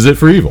just uses it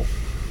for evil.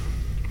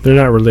 They're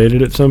not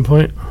related at some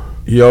point?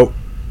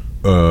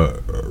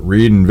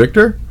 Reed and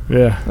Victor?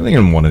 Yeah. I think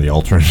in one of the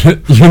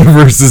alternate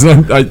universes.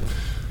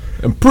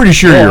 I'm pretty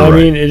sure you're right. I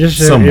mean, it just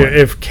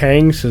if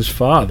Kang's his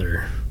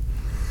father.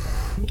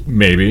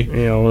 Maybe.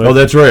 You know. Oh,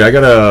 that's right. I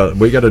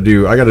gotta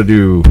do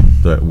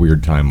that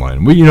weird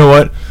timeline. You know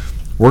what?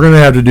 We're gonna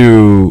have to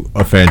do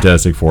a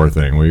Fantastic Four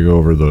thing. We go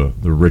over the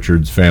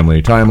Richards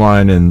family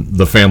timeline and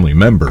the family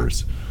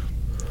members,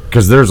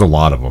 because there's a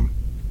lot of them.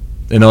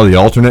 And the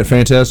alternate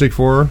Fantastic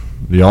Four,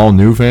 the all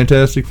new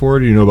Fantastic Four.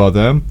 Do you know about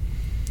them?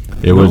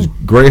 It was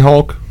Grey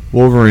Hulk,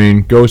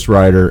 Wolverine, Ghost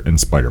Rider, and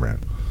Spider-Man.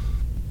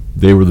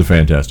 They were the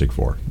Fantastic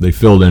Four. They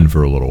filled in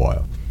for a little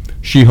while.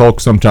 She-Hulk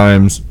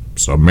sometimes,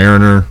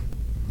 Submariner,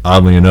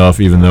 oddly enough,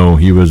 even though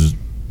he was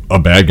a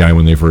bad guy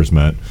when they first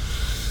met.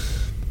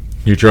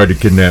 He tried to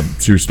kidnap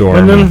Sue Storm.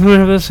 And none of them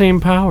have the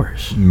same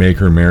powers. Make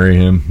her marry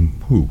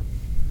him. Who?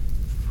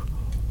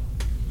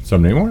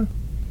 Some name one?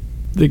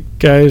 The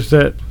guys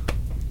that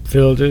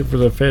filled in for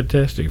the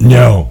Fantastic Four.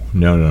 No.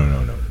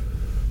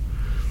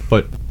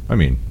 But, I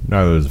mean,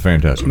 neither is a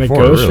Fantastic Four.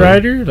 Ghost really.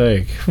 Rider?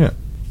 Like... Yeah.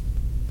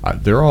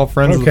 They're all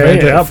friends of the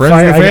friends of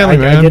the family,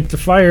 man. I get the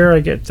fire, I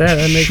get that.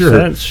 That makes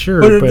sense,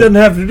 sure. But it doesn't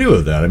have to do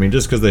with that. I mean,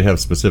 just because they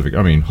have specific...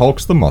 I mean,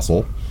 Hulk's the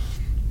muscle.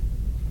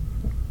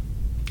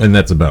 And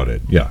that's about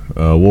it. Yeah.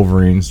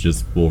 Wolverine's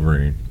just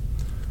Wolverine.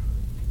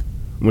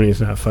 When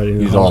he's not fighting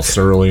the He's Hulk. all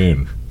surly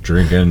and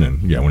drinking,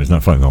 and when he's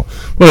not fighting the Hulk.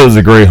 Well, it was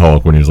the Grey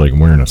Hulk when he's like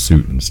wearing a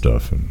suit and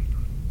stuff. And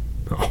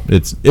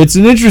it's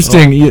an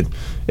interesting...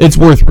 It's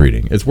worth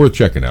reading. It's worth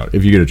checking out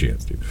if you get a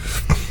chance to.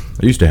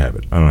 I used to have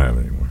it. I don't have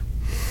it anymore.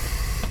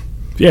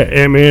 Yeah,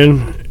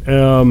 Ant-Man,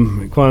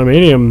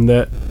 Quantumanium,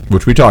 that...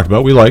 Which we talked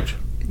about. We liked.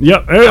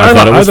 Yep. I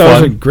thought it was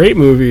a great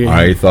movie.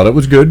 I thought it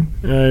was good.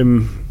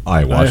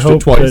 I watched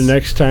hope it twice. the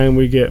next time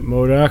we get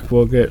MODOK,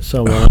 we'll get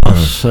someone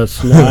else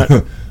that's not...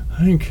 I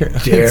don't care.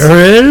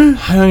 Darren?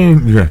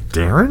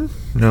 Darren?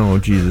 No,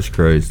 Jesus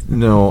Christ.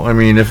 No, I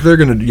mean, if they're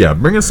going to...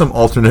 bring us some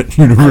alternate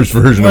universe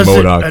version of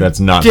MODOK.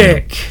 That's not...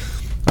 Dick. Him.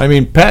 I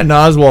mean, Patton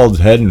Oswalt's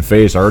head and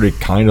face already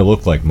kind of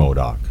look like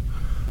MODOK.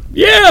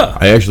 Yeah.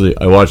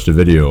 I watched a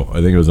video.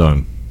 I think it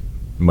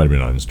might have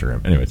been on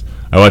Instagram. Anyways,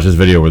 I watched this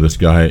video where this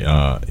guy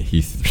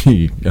he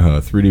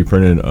 3D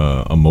printed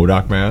a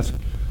MODOK mask.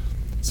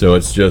 So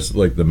it's just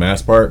like the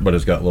mask part, but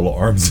it's got little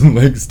arms and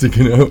legs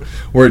sticking out,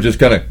 where it just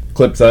kind of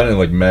clips on and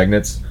like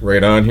magnets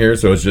right on here.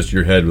 So it's just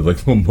your head with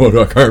like little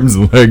MODOK arms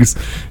and legs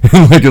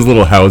and like his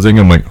little housing.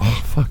 I'm like,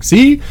 oh fuck!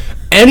 See,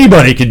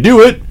 anybody could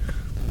do it.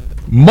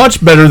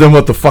 Much better than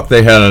what the fuck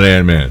they had on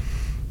Ant-Man.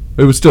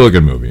 It was still a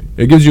good movie.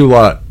 It gives you a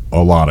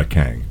lot of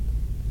Kang.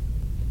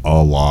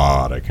 A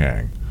lot of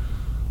Kang.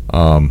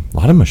 A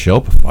lot of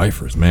Michelle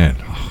Pfeiffer's, man.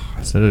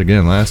 I said it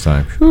again last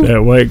time. Whew.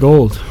 That white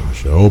gold.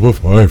 Michelle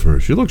Pfeiffer.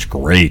 She looks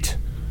great.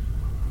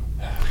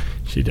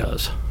 She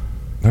does.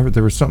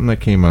 There was something that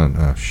came on.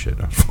 Oh, shit.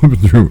 I'm flipping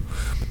through.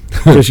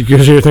 Because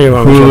you're thinking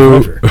about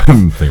Michelle Pfeiffer.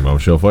 I'm thinking about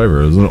Michelle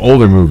Pfeiffer. It was an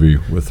older movie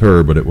with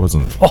her, but it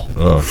wasn't.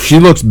 She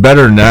looks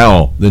better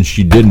now than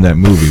she did in that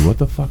movie. What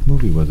the fuck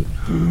movie was it?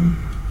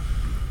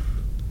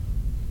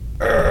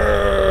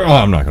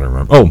 I'm not going to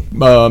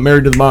remember.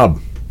 Married to the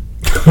Mob.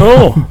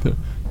 Oh.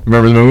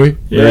 Remember the movie?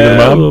 Yeah, Married to the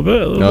Mob? a little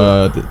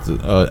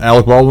bit.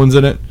 Alec Baldwin's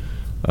in it.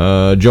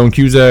 Joan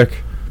Cusack.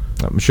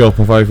 Michelle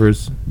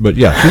Pfeiffer's. But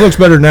yeah, she looks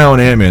better now in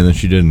Ant-Man than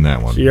she did in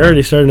that one. So you're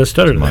already starting to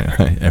stutter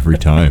there. Every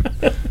time.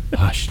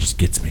 She just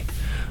gets me.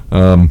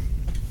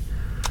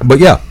 But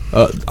yeah,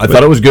 I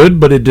thought it was good,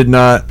 but it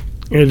didn't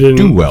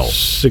do well.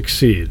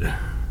 Succeed.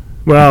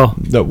 Well,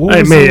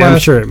 I'm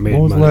sure it made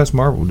What was money. the last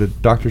Marvel?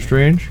 Did Doctor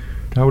Strange?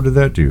 How did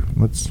that do?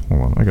 Hold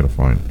on. I gotta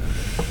find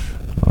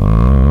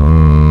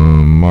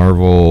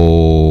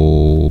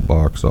Marvel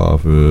box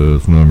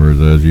office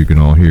numbers. As you can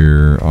all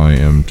hear, I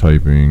am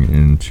typing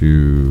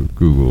into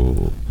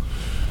Google.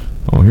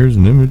 Oh, here's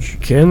an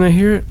image. Can they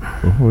hear it?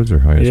 What was their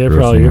highest grossing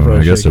probably.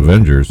 one? I guess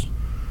Avengers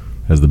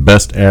has the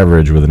best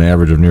average with an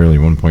average of nearly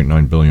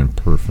 1.9 billion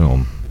per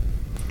film.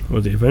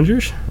 What, the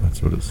Avengers?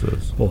 That's what it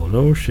says. Oh,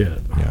 no shit.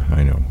 Yeah,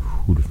 I know.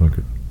 Who'd have thunk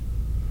it?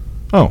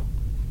 Oh,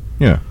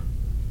 yeah.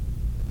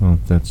 Well,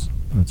 that's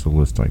a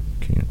list I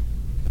can't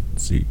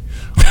see.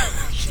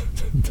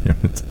 Damn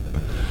it.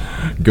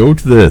 Go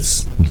to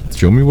this.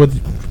 Show me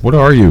what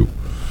are you?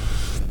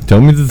 Tell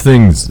me the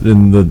things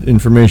and the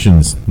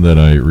informations that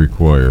I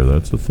require.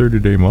 That's a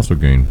 30-day muscle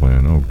gain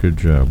plan. Oh, good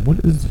job.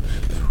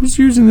 Who's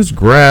using this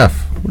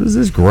graph? What is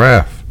this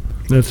graph?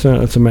 That's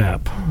a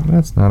map.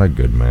 That's not a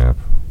good map.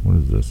 What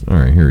is this? All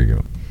right, here we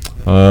go.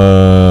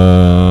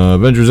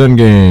 Avengers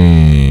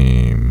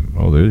Endgame.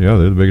 Oh, they're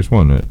the biggest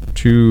one at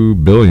 2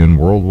 billion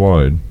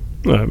worldwide.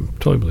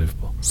 Totally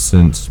believable.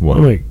 Since what?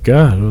 Oh my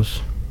God, it was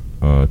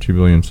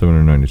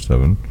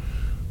 2,797,000,000.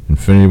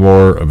 Infinity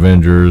War,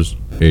 Avengers,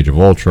 Age of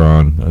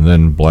Ultron, and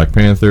then Black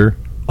Panther,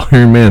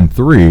 Iron Man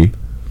 3.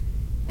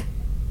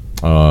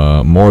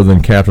 More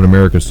than Captain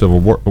America: Civil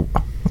War. Oh,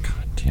 God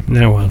damn it!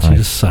 Now why don't you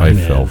just sign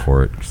I fell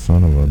for it.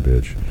 Son of a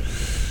bitch.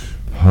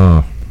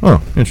 Huh.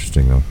 Oh,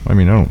 interesting though. I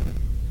mean,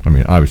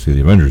 obviously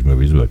the Avengers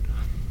movies, but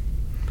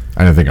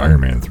I didn't think Iron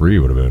Man 3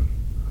 would have been.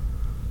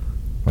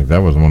 Like, that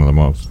was one of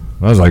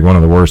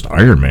the worst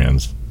Iron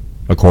Mans,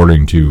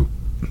 according to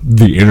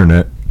the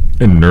internet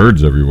and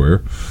nerds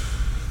everywhere.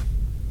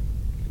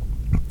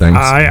 Thanks.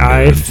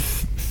 I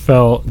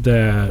felt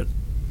that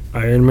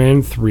Iron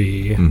Man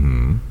 3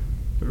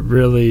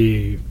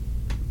 really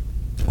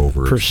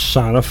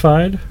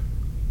personified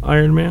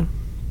Iron Man.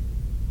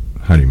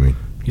 How do you mean?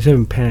 He's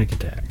having panic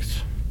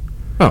attacks.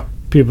 Oh.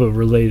 People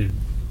related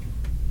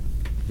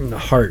in the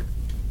heart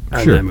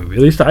on that movie.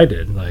 At least I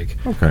did. Like,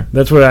 okay.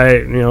 That's what I,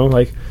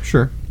 like.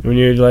 Sure. When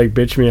you, like,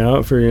 bitch me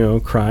out for,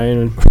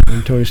 crying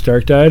when Tony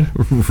Stark died.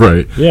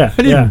 Right. Yeah.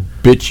 I didn't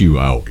bitch you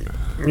out.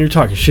 You're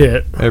talking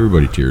shit.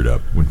 Everybody teared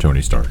up when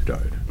Tony Stark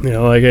died.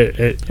 Like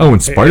it.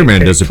 When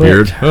Spider-Man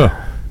disappeared.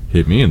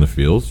 Hit me in the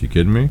feels. You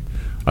kidding me?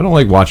 I don't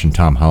like watching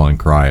Tom Holland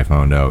cry, I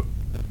found out.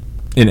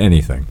 In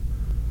anything.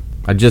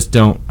 I just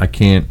don't. I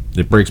can't.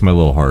 It breaks my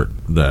little heart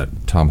that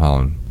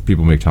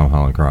people make Tom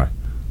Holland cry.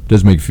 It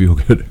doesn't make you feel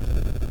good.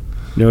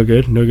 No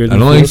good. I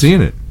don't like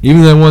seeing it.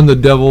 Even that one, the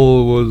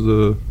devil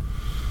was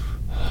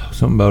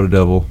something about a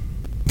devil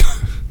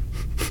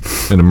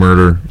and a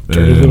murder.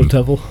 Dirty little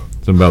devil.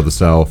 Something about the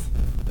South.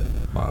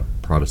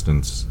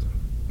 Protestants.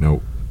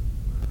 Nope.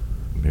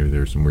 Maybe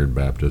there's some weird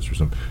Baptists or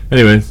something.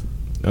 Anyways,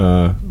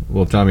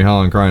 little Tommy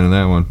Holland crying in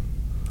that one.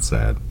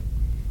 Sad.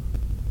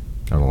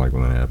 I don't like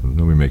when that happens.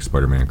 Nobody makes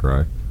Spider-Man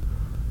cry.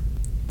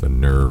 The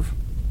nerve.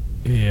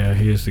 Yeah,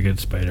 he is a good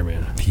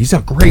Spider-Man. He's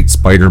a great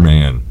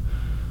Spider-Man.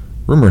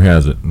 Rumor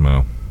has it.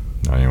 No,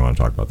 I don't even want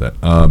to talk about that.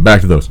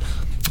 Back to those.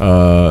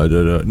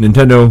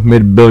 Nintendo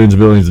made billions and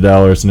billions of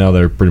dollars, so now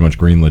they're pretty much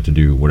greenlit to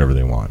do whatever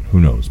they want. Who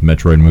knows?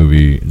 Metroid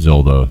movie,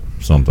 Zelda,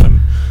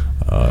 something.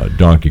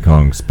 Donkey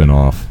Kong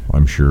spin-off,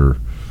 I'm sure.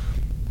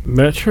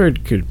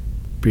 Metroid could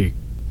be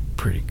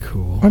pretty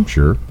cool. I'm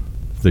sure.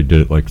 If they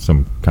did it like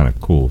some kind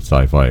of cool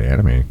sci-fi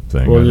anime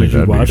thing. Well, did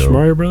you watch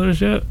Mario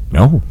Brothers yet?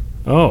 No.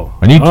 Oh.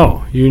 I need to.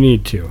 Oh, you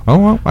need to. Oh,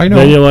 well, I know.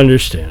 Then you'll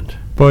understand.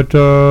 But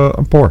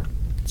I'm poor.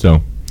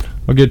 So,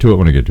 I'll get to it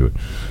when I get to it.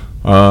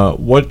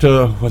 Well,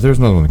 there's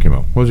another one that came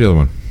out. What was the other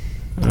one?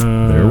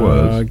 There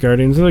was.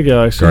 Guardians of the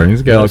Galaxy.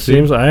 Guardians of the Galaxy.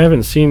 I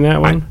haven't seen that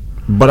one.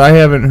 But I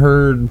haven't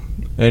heard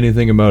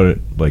anything about it,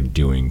 like,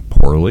 doing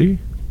poorly.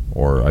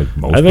 Or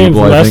most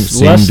people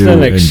seem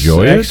to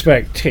enjoy it.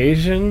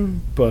 Expectation,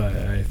 but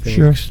I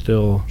think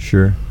still.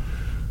 Sure.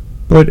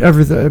 But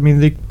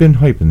they've been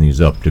hyping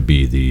these up to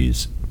be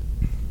these,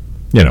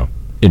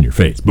 in your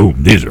face.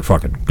 Boom, these are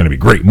fucking going to be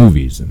great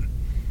movies. And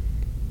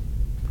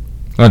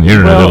on the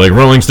internet, they're like,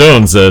 Rolling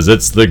Stone says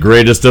it's the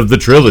greatest of the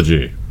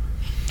trilogy.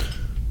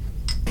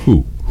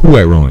 Who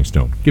at Rolling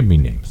Stone? Give me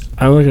names.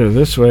 I'm looking at it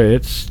this way.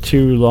 It's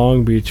too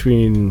long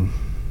between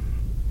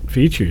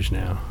features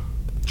now.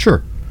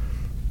 Sure.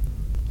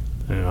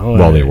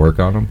 While they work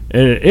on them?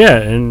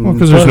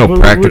 Because there's no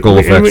practical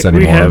effects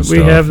anymore. We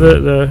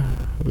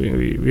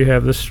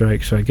have the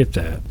strike, so I get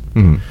that.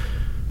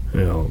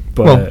 Mm-hmm.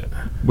 But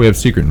we have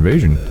Secret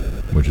Invasion,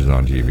 which is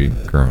on TV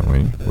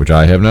currently, which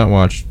I have not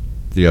watched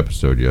the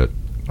episode yet.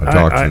 I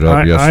talked it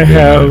up yesterday. I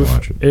have I didn't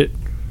watch it.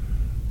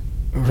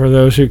 For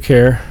those who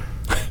care.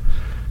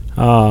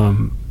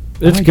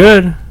 It's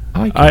good.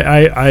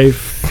 I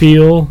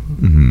feel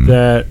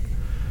that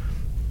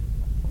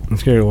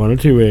it's going to go one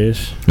of two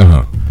ways.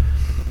 Uh-huh.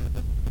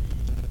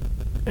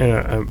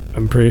 And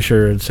I'm pretty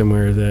sure it's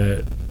somewhere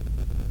that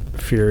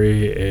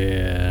Fury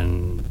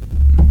and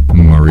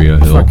Maria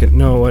Hill. What's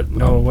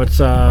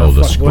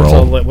the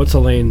Skrull. what's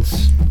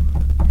Elaine's?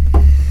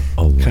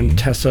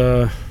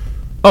 Contessa.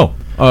 Bella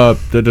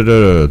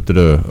Allegra.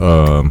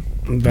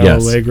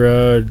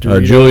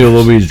 Julia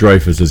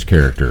Louis-Dreyfus's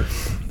character.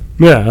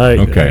 Yeah.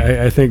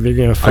 I think they're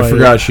gonna fight. I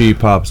forgot she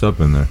pops up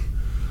in there.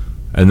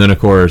 And then of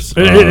course,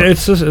 it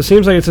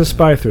seems like it's a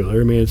spy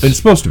thriller. I mean, it's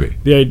supposed to be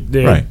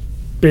the right.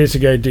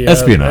 Basic idea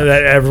espionage.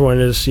 That everyone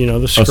is, the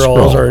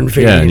Skrulls are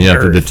invading. Yeah, and you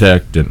have Earth. to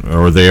detect,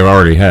 or they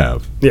already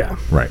have. Yeah.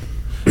 Right.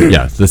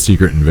 Yeah, it's the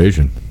Secret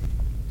Invasion.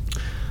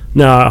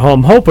 Now,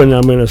 I'm hoping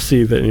I'm going to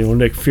see that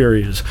Nick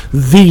Fury is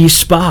the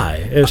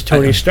spy, as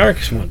Tony Stark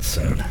once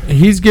said.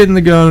 He's getting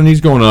the gun and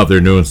he's going out there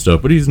doing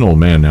stuff, but he's an old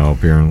man now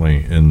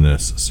apparently in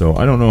this, so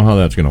I don't know how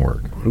that's going to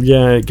work.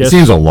 Yeah, I guess he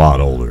seems a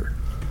lot older.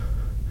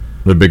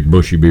 The big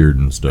bushy beard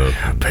and stuff.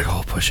 Yeah, big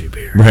old bushy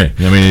beard. Right.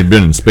 I mean, he'd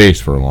been in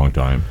space for a long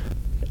time.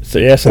 So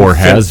yes, or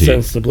has he?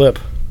 Since the blip.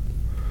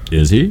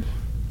 Is he?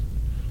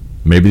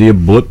 Maybe the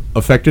blip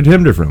affected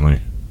him differently.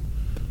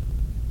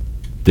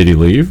 Did he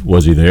leave?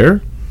 Was he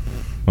there?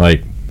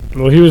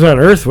 Well, he was on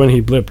Earth when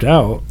he blipped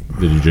out.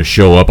 Did he just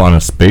show up on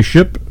a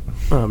spaceship?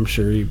 I'm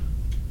sure he.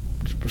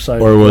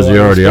 Or was he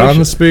already on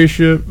the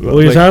spaceship? Well,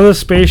 he's on the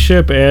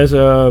spaceship as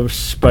a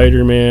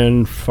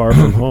Spider-Man Far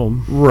From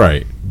Home.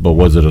 Right. But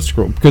was it a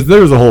Skrull? Because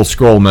there was a whole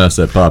Skrull mess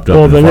that popped up.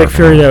 Well, the Nick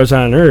Fury that was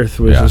on Earth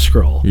was a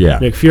Skrull. Yeah.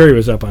 Nick Fury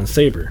was up on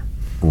Saber.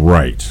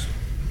 Right.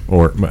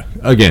 Or,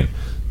 again,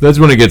 that's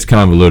when it gets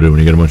convoluted, when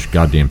you get a bunch of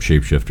goddamn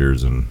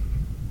shapeshifters, and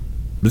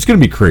it's going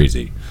to be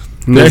crazy.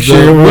 Next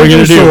year, we're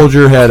going to do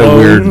Soldier had a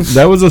weird...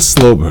 That was a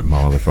slow burn,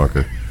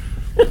 motherfucker.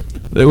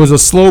 It was a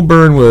slow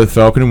burn with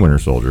Falcon and Winter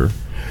Soldier.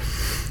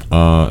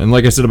 And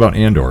like I said about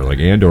Andor,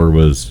 Andor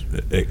was...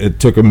 It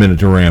took a minute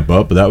to ramp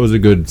up, but that was a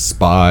good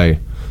spy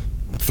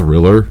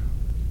thriller.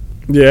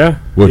 Yeah.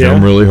 Which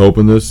I'm really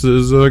hoping this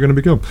is going to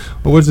become.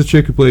 What's the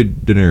chick who played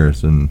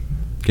Daenerys in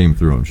came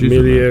through him. She's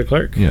Emilia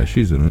Clarke? Yeah,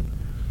 she's in it.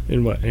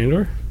 In what,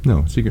 Andor?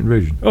 No, Secret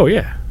Invasion. Oh,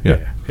 yeah.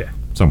 Yeah.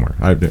 Somewhere.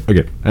 I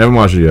haven't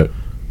watched it yet.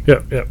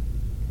 Yep.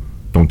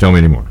 Don't tell me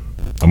anymore.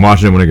 I'm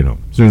watching it when I get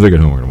home. As soon as I get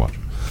home, we're going to watch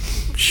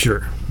it.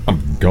 Sure.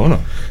 I'm going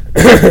up.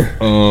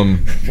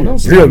 What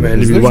else? Real man,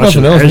 There's you'd be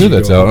watching nothing else as new you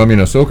that's go. out. I mean,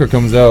 Ahsoka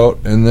comes out,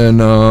 and then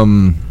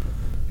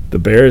The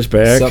Bear's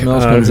back. something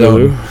else on comes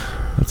Hulu. out.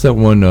 That's that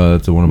one.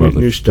 That's the one about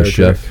New the Star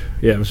chef. Trek.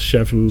 Yeah, it was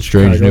Chef in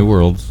Strange Chicago. New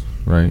Worlds,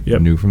 right?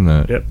 Yep. New from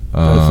that. Yep.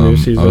 That's a new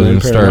season I was on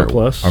gonna Paramount start.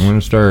 Plus. I'm going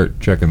to start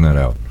checking that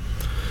out.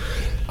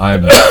 I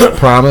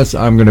promise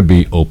I'm going to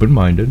be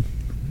open-minded.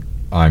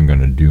 I'm going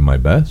to do my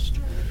best,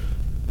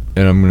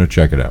 and I'm going to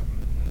check it out.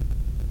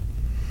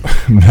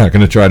 I'm not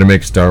going to try to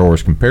make Star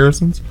Wars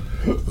comparisons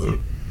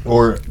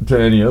or to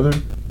any other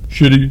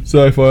shitty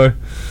sci-fi.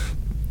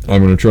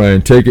 I'm going to try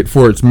and take it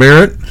for its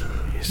merit.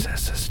 He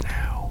says this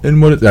now.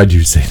 And I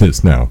do say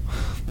this now.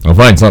 I'll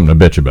find something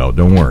to bitch about.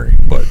 Don't worry.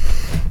 But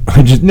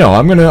I'm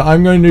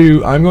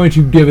going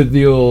to give it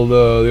the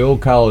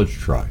old college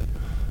try.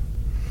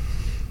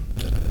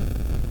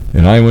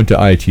 And I went to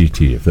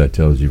ITT, if that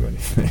tells you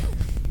anything.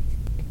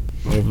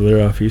 Over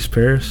there off East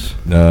Paris?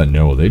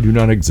 No, they do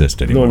not exist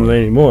anymore. No, not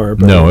anymore.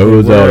 But No, it they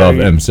was were, out of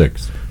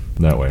M6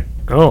 that way.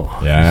 Oh.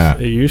 Yeah.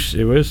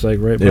 It was like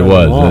right by It the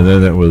was, mall. and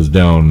then it was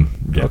down.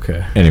 Yeah.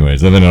 Okay.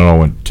 Anyways, and then it all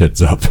went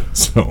tits up.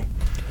 So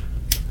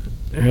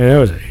Yeah, that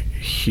was a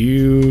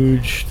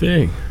huge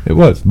thing. it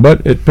was,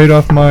 but it paid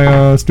off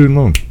my student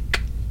loan.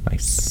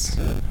 Nice.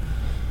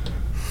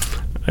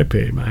 I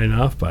paid mine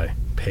off by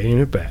paying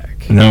it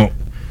back. No,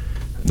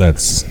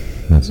 that's for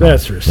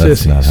That's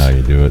sissies. not how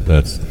you do it.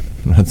 That's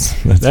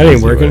That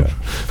ain't working.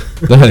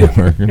 That ain't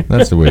working.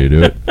 That's the way you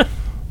do it.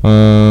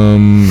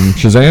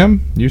 Shazam?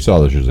 You saw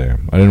the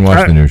Shazam. I didn't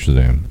watch the new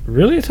Shazam.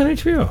 Really? It's on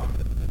HBO?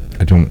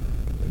 I don't.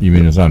 You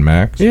mean it's on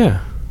Max? Yeah.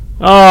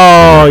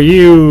 Oh,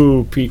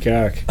 you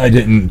peacock. I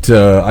didn't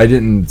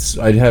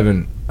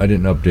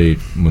update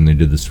when they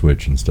did the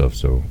Switch and stuff,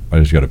 so I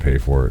just got to pay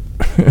for it.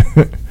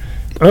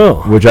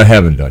 Oh. Which I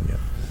haven't done yet.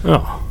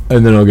 Oh.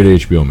 And then I'll get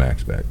HBO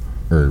Max back,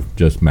 or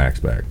just Max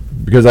back,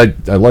 because I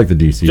like the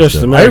DC Just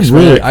stuff. the Max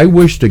back. I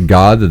wish to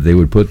God that they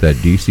would put that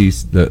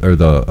DC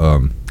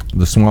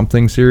the Swamp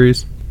Thing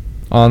series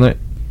on it,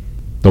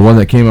 the one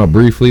that came out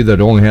briefly that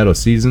only had a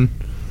season.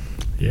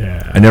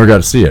 Yeah. I never got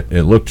to see it.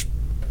 It looked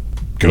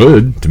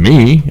good to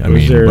me. I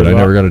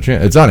never got a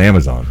chance. It's on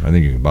Amazon. I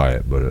think you can buy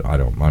it, but I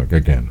don't.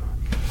 Again,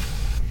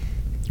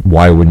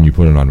 why wouldn't you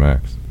put it on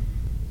Max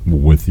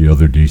with the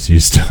other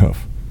DC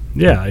stuff?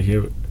 Yeah. Like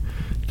it,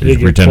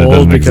 Just pretend it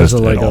doesn't exist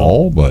at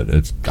all, but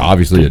it's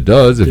obviously it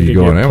does if you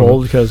go on Amazon.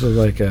 Pulled because of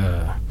like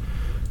a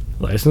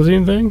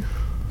licensing thing.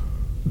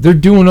 They're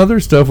doing other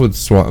stuff with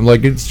Swamp.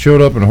 Like it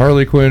showed up in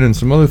Harley Quinn and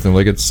some other thing.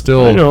 Like it's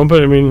still. I know,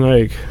 but I mean,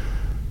 like.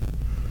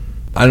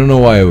 I don't know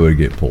why it would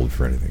get pulled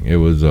for anything. It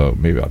was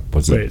maybe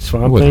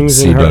Swamp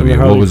Thing's in the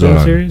Harley Quinn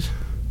series.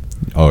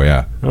 Oh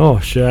yeah. Oh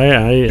shit!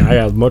 I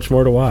have much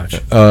more to watch.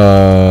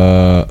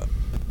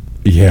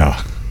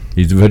 Yeah,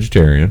 he's a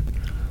vegetarian.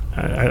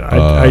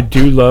 I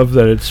do love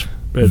that it's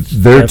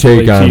their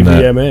take on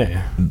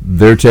TVMA.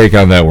 Their take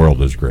on that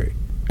world is great,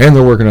 and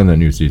they're working on that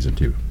new season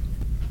too.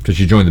 Because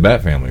she joined the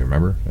Bat Family,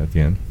 remember at the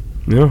end?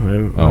 No, I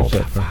haven't watched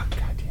that far.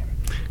 God damn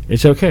it!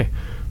 It's okay.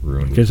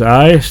 Ruined it. Because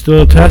I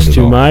still attest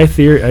to my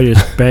theory. I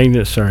just banged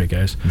it. Sorry,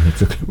 guys.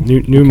 It's okay.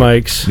 New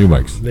mics. New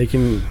mics. They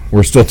can.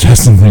 We're still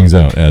testing things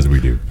out as we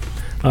do.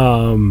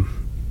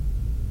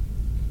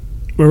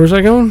 Where was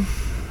I going?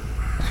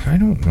 I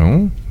don't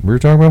know. We were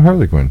talking about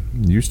Harley Quinn.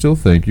 You still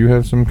think you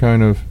have some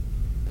kind of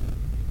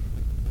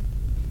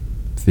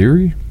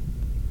theory?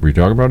 Were you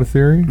talking about a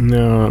theory?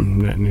 No,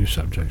 not new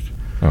subject.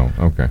 Oh,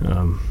 okay.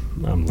 I'm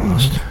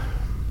lost.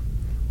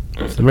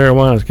 It's the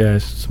marijuanas,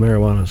 guys. It's the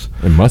marijuanas.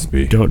 It must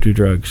be. Don't do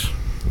drugs.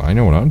 I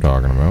know what I'm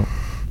talking about.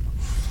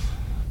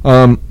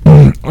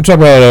 Let's talk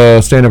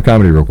about stand-up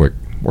comedy real quick,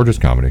 or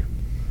just comedy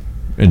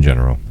in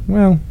general.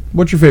 Well,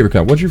 what's your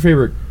favorite What's your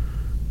favorite?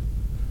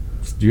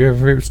 Do you have a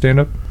favorite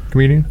stand-up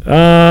comedian?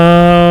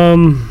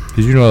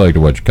 Because you know I like to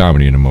watch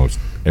comedy in most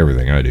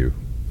everything I do.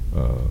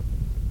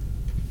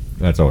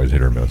 That's always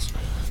hit or miss.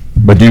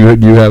 But do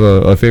you have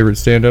a favorite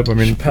stand-up? I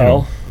mean,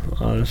 Chappelle,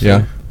 honestly.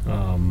 Yeah.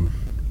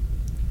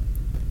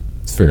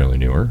 It's fairly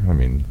newer. I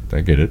mean,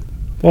 I get it.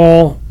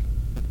 Well,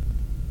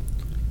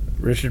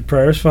 Richard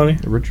Pryor's funny.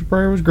 Richard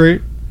Pryor was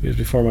great. He was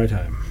before my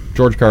time.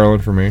 George Carlin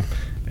for me.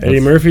 Eddie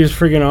Murphy is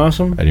freaking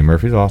awesome. Eddie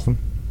Murphy's awesome.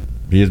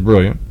 He is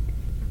brilliant.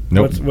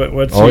 Nope.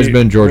 What's always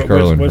been George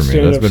Carlin for me.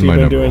 That's been my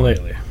number doing one.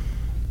 lately?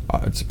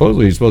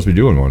 Supposedly he's supposed to be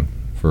doing one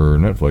for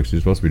Netflix.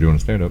 He's supposed to be doing a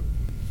stand-up,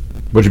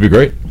 which would be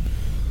great.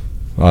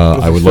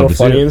 I would love to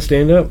see it. Funny in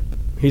stand-up.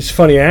 He's a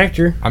funny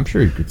actor. I'm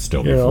sure he could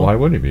still be. know. Why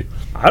wouldn't he be?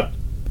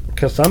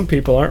 Because some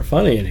people aren't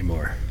funny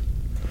anymore.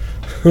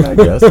 I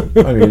guess. I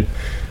mean,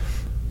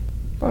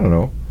 I don't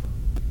know.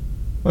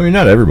 I mean,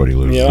 not everybody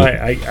loses. You know,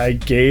 I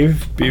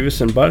gave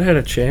Beavis and Butthead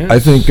a chance. I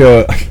think.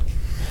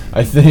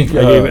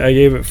 I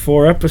gave it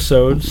 4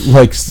 episodes.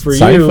 Like for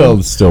Seinfeld's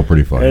you, still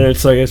pretty funny, and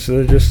it's like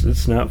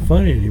it's not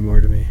funny anymore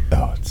to me.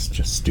 Oh, it's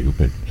just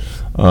stupid.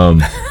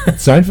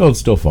 Seinfeld's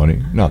still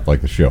funny, not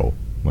like the show,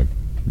 like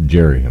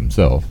Jerry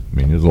himself. I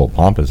mean, he's a little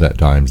pompous at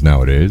times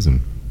nowadays,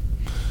 and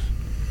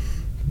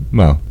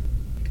well.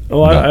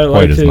 Oh, I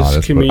like his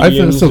modest,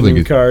 comedians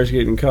in cars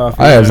getting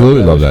coffee. I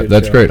absolutely love that.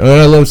 That's great. And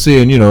I love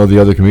seeing,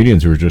 the other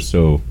comedians who are just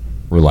so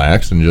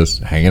relaxed and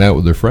just hanging out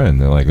with their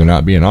friend. They're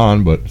not being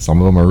on, but some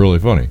of them are really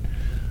funny.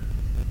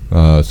 Some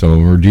of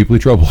them are deeply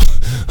troubled.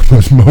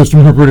 Most of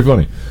them are pretty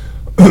funny.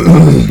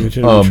 You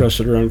shouldn't be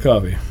trusted around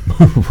coffee.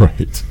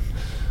 Right.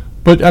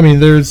 But, I mean,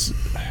 there's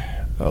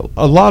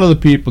a lot of the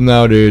people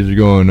nowadays are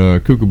going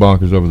cuckoo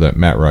bonkers over that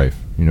Matt Rife.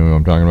 You know what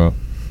I'm talking about?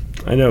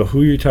 I know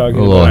who you're talking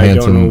about. A little I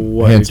don't know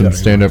what handsome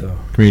stand-up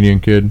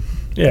comedian kid.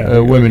 Yeah,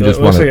 women just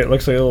looks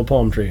like a little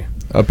palm tree.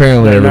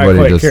 Apparently,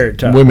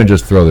 women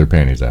just throw their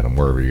panties at him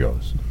wherever he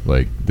goes.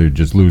 Like they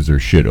just lose their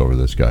shit over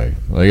this guy.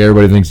 Like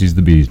everybody thinks he's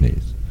the bee's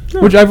knees.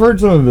 No. Which I've heard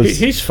some of this.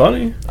 He's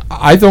funny.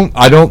 I do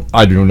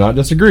not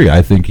disagree.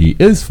 I think he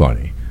is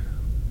funny.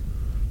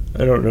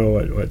 I don't know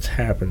what's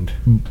happened.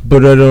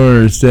 But I don't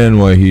understand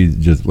why he's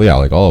just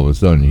like all of a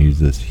sudden he's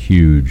this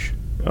huge.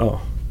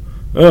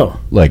 Oh,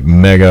 like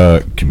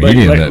mega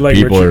comedian that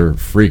people Richard. are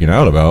freaking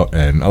out about,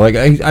 and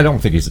I don't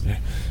think he's.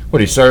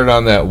 He started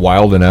on that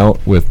Wild 'N Out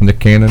with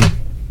Nick Cannon,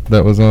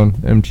 that was on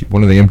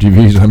one of the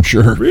MTVs, I'm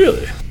sure.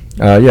 Really?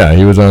 Yeah,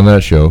 he was on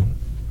that show.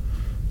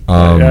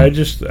 I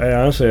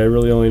honestly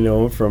really only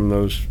know him from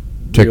those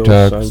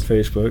TikToks on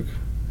Facebook.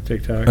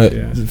 TikTok,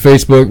 yeah.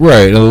 Facebook,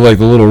 right? Like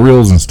the little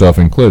reels and stuff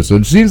and clips. So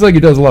it seems like he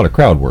does a lot of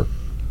crowd work.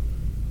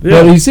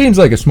 Yeah. But he seems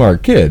like a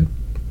smart kid.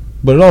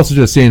 But it also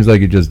just seems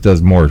like he just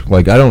does more.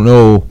 Like, I don't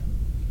know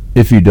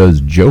if he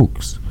does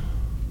jokes.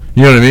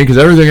 You know what I mean? Because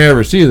everything I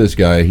ever see of this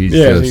guy, he's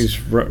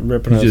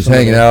just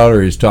hanging out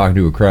or he's talking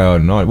to a crowd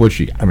and all.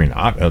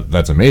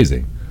 That's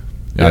amazing.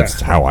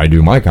 That's how I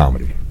do my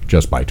comedy,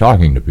 just by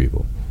talking to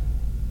people,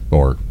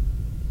 or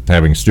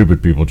having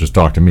stupid people just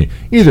talk to me.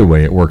 Either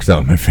way, it works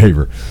out in my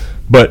favor.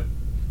 But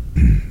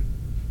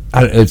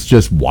it's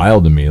just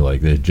wild to me.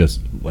 Like he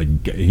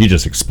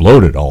just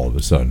exploded all of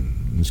a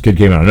sudden. This kid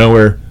came out of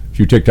nowhere.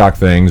 Few TikTok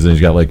things, and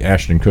he's got like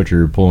Ashton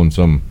Kutcher pulling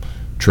some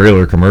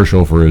trailer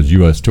commercial for his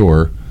U.S.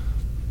 tour,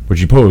 which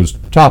he posed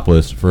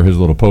topless for his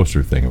little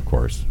poster thing, of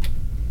course.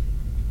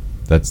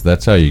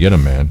 That's how you get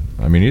him, man.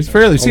 I mean, he's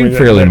seemed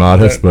fairly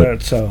modest, but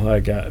that's how I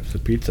got the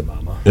Pizza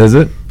Mama. Is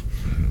it?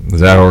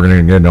 Is that how we're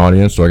gonna get an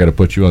audience? So I got to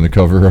put you on the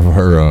cover of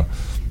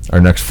our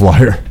next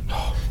flyer.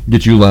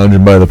 Get you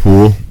lounging by the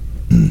pool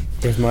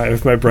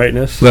with my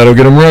brightness. That'll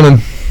get him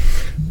running.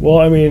 Well,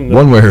 I mean,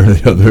 one way or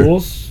the other.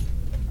 Pool's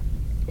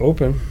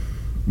open.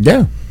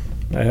 Yeah.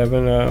 I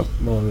haven't,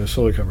 the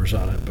solar cover's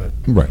on it, but...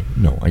 Right.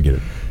 No, I get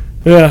it.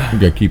 Yeah. You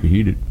gotta keep it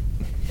heated.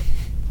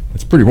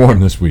 It's pretty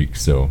warm this week,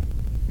 so...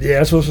 Yeah,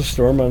 it's supposed to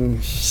storm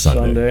on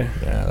Sunday.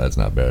 Yeah, that's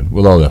not bad.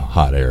 With all the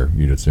hot air,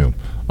 you'd assume.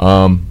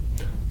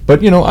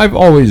 But,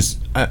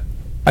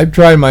 I've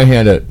tried my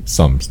hand at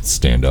some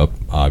stand-up.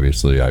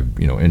 Obviously, I've,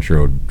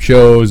 introed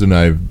shows, and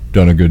I've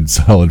done a good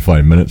solid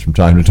 5 minutes from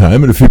time to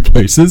time at a few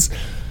places.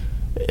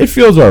 It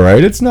feels all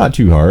right. It's not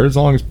too hard. As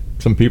long as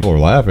some people are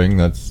laughing,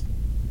 that's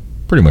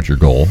pretty much your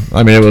goal.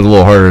 I mean, it was a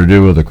little harder to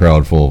do with a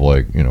crowd full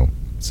of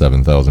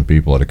 7,000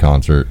 people at a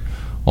concert,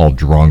 all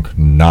drunk,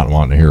 not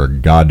wanting to hear a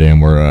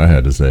goddamn word I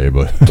had to say.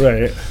 But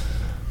right,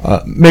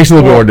 makes it a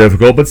little bit more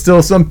difficult. But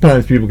still,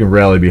 sometimes people can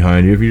rally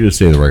behind you if you just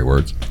say the right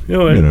words. You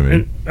know what I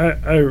mean?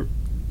 I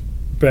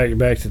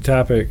back to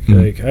topic. Mm-hmm.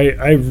 Like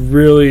I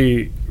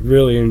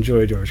really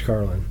enjoy George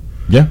Carlin.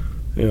 Yeah.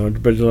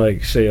 But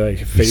favorite,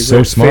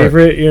 so smart.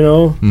 favorite,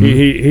 mm-hmm.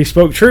 he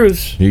spoke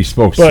truths. He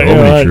spoke so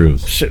many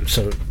truths.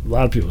 So a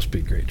lot of people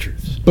speak great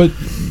truths. But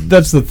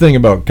that's the thing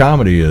about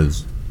comedy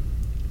is,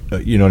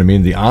 you know what I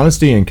mean? The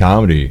honesty in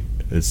comedy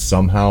is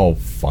somehow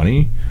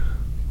funny.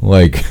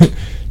 Like,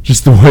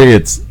 just the way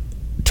it's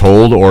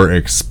told or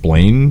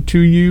explained to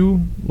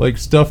you, like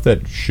stuff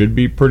that should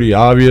be pretty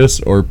obvious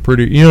or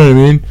pretty, you know what I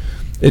mean?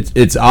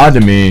 It's odd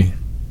to me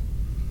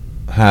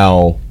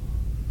how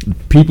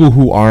people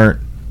who aren't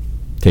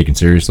taken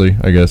seriously,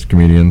 I guess,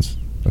 comedians,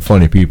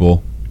 funny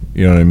people,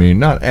 you know what I mean?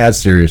 Not as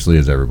seriously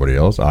as everybody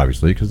else,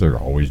 obviously, because they're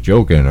always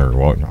joking,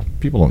 or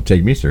people don't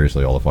take me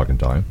seriously all the fucking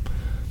time.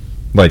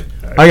 Like,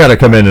 I gotta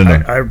come in and...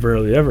 I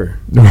rarely ever.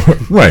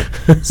 Right.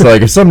 So,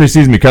 like, if somebody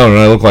sees me coming and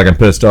I look like I'm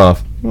pissed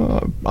off,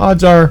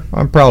 odds are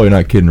I'm probably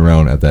not kidding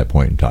around at that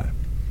point in time.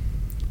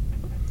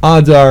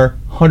 Odds are,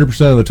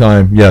 100% of the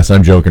time, yes,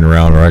 I'm joking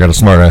around, or I got a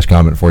smart-ass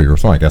comment for you, or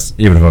something. I guess,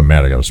 even if I'm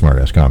mad, I got a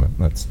smart-ass comment.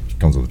 That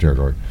comes with the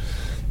territory.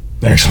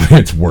 Actually,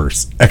 it's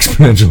worse.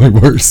 Exponentially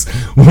worse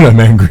when I'm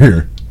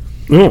angrier.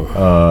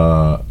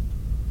 Oh.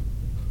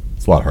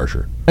 It's a lot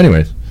harsher.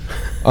 Anyways,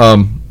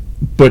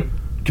 but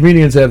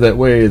comedians have that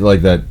way,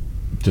 like that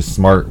just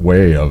smart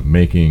way of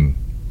making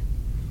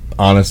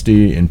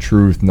honesty and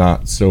truth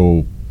not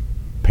so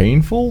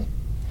painful,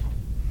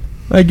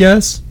 I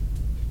guess.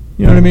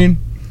 You know what I mean?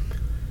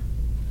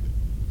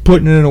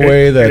 Putting it in a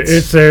way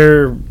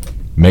that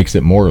makes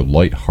it more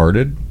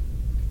lighthearted.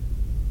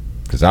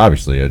 Because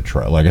obviously,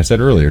 like I said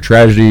earlier,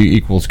 tragedy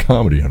equals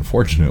comedy,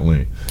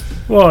 unfortunately.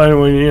 Well, and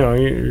when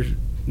you're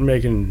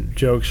making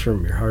jokes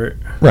from your heart.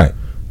 Right.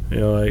 You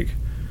know, like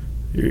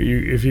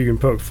if you can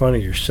poke fun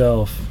at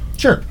yourself.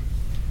 Sure.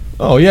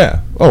 Oh,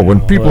 yeah. Oh,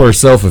 when people are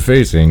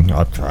self-effacing,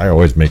 I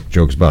always make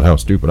jokes about how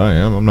stupid I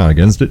am. I'm not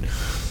against it.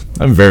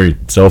 I'm very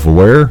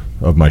self-aware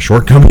of my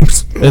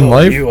shortcomings in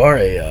life. You are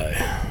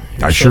AI.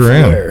 I sure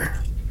am.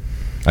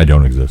 I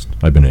don't exist.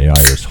 I've been AI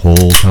this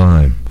whole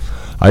time.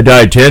 I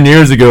died 10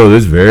 years ago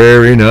this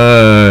very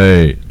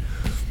night.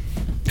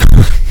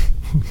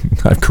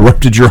 I've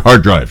corrupted your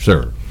hard drive,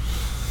 sir.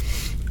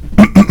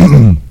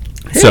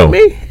 Help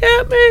me.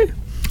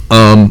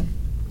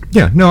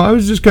 Yeah, no, I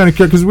was just kind of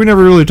curious because we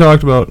never really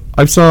talked about.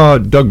 I saw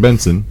Doug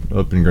Benson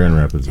up in Grand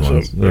Rapids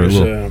once. So there's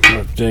a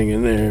thing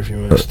in there if you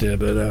want to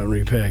stab it out and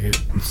repack it.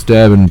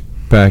 Stab and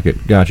pack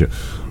it. Gotcha.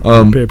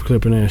 Paper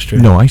clip and ashtray.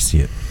 No, I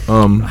see it.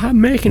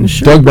 I'm making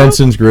sure. Doug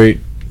Benson's great.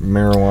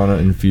 Marijuana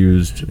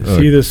infused. Is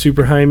he the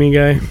super Jaime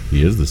guy?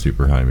 He is the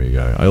super Jaime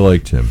guy. I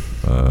liked him.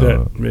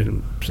 That made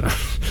him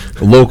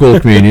a local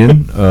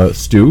comedian,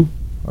 Stu,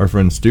 our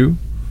friend Stu.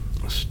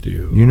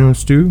 Stu. You know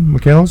Stu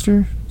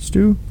McAllister?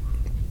 Stu?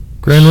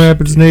 Grand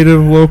Rapids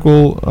native,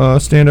 local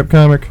stand-up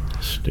comic.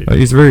 Stu.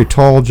 He's a very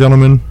tall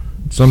gentleman.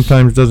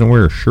 Sometimes doesn't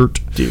wear a shirt.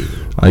 Stu.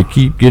 I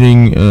keep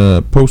getting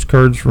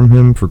postcards from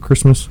him for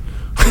Christmas,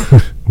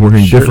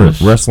 wearing different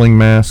wrestling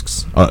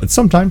masks.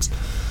 Sometimes.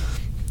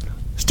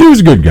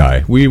 Stu's a good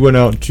guy. We went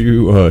out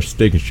to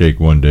Steak and Shake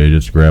one day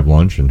just to grab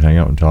lunch and hang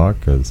out and talk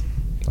because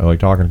I like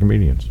talking to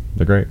comedians.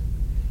 They're great.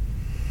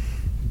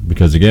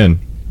 Because, again,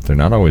 they're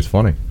not always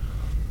funny.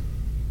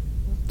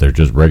 They're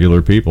just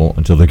regular people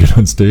until they get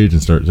on stage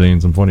and start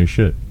saying some funny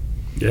shit.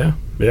 Yeah.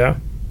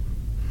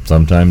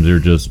 Sometimes they're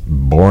just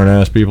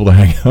boring-ass people to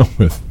hang out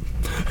with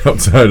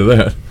outside of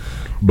that.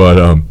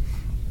 But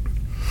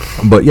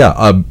yeah,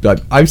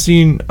 I've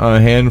seen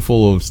a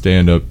handful of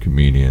stand-up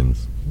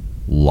comedians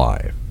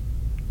live.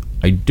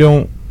 I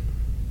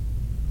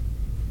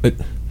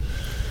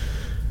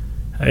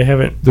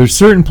haven't. There's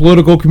certain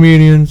political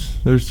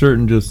comedians. There's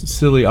certain just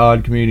silly,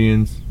 odd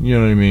comedians. You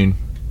know what I mean?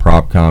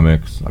 Prop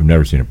comics. I've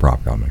never seen a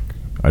prop comic.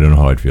 I don't know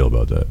how I'd feel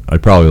about that.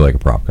 I'd probably like a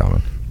prop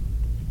comic.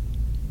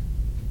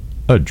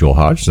 Joel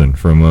Hodgson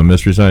from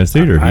Mystery Science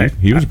Theater.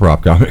 He was a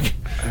prop comic.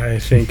 I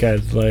think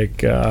I'd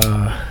like,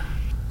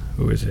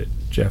 who is it?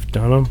 Jeff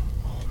Dunham?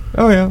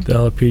 Oh, yeah. The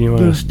jalapeno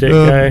on a stick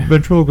guy.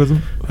 Ventriloquism.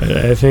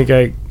 I think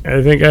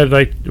I'd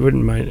like,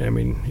 wouldn't mind. I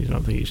mean, I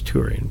don't think he's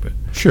touring, but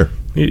sure.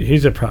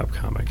 He's a prop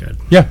comic. I'd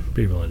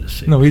be willing to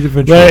see. No, he's a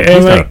ventriloquist.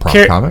 He's not a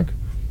prop comic.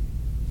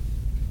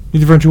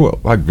 He's a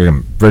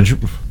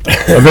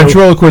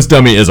ventriloquist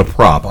dummy is a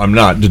prop. I'm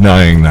not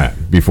denying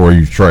that before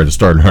you try to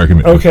start an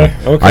argument. Okay.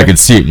 I could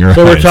see it in your eyes.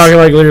 So we're talking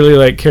like literally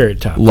like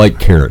Carrot Top. Like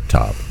Carrot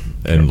Top.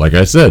 And like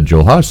I said,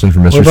 Joel Hodgson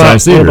from Mystery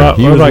Science Theater. What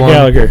about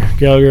Gallagher?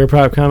 Gallagher a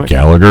prop comic?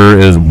 Gallagher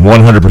is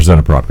 100%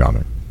 a prop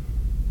comic.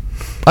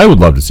 I would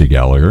love to see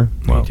Gallagher.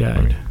 Well,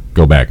 I mean,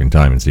 go back in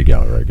time and see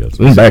Gallagher, I guess.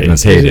 Back in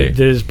his heyday. Did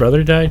his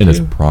brother die in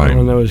his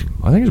prime?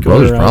 I think his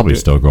brother's probably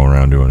still going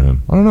around doing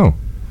him. I don't know.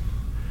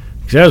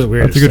 That was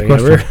weird. That's a good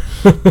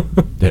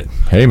question.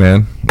 Hey,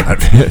 man.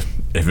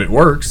 If it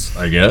works,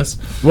 I guess.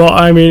 Well,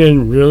 I mean,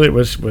 and really,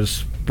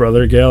 was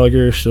Brother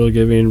Gallagher still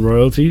giving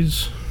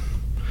royalties?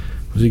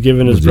 Was he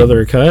giving his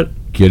brother a cut?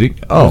 Kidding?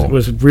 Oh.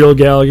 Was real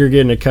Gallagher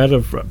getting a cut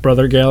of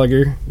Brother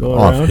Gallagher going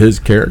off around? his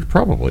character?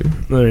 Probably.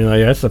 I mean,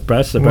 like, that's the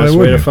best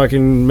way to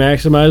fucking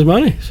maximize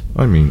money.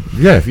 I mean,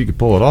 yeah, if you could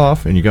pull it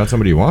off and you got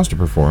somebody who wants to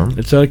perform.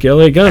 It's like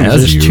LA Guns.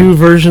 There's two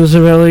versions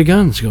of LA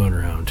Guns going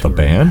around. The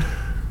band?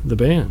 The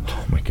band.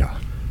 Oh, my God.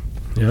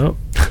 Yep.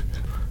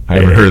 I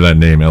haven't heard that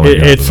name. LA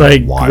Guns. It's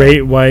like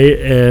Great White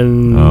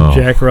and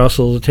Jack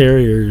Russell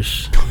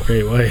Terriers.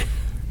 Great White.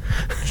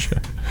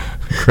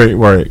 Great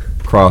White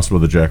crossed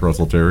with a Jack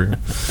Russell Terrier.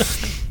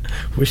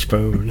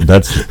 Wishbone.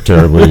 That's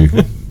terribly.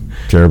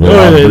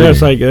 Well,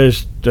 that's like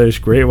there's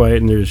Great White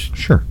and there's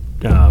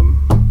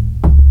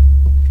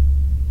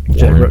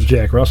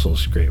Jack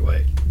Russell's Great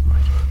White.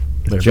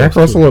 Jack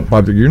Russell,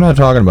 you're not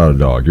talking about a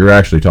dog. You're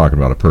actually talking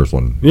about a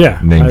person.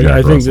 Yeah, named Jack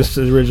I think Russell. this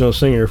is the original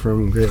singer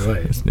from Great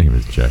White. His name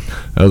is Jack.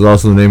 That was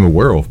also the name of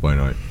Werewolf by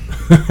Night.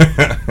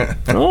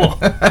 Oh,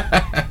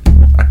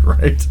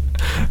 right.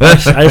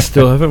 I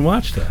still haven't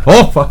watched that.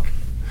 Oh fuck.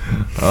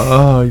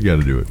 Oh, you got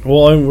to do it.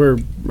 Well, and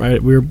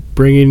we're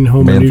bringing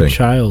home a new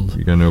child.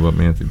 You got to know about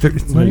Man Thing.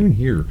 It's not even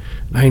here.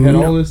 I know.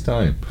 Had all this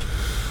time.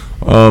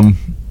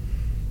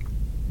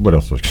 What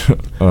else was?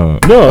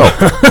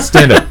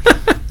 Stand up.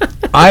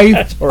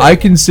 I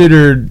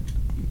considered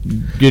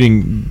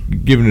giving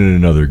it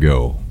another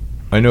go.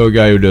 I know a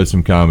guy who does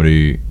some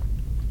comedy,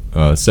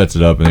 sets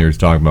it up, and he was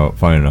talking about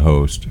finding a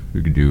host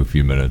who could do a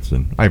few minutes,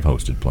 and I've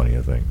hosted plenty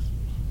of things.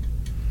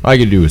 I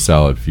could do a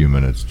solid few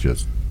minutes,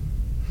 just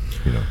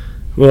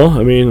Well,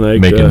 I mean, like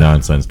making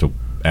nonsense to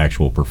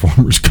actual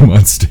performers come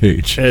on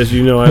stage. As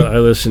you know, I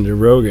listen to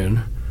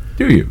Rogan.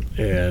 Do you?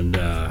 And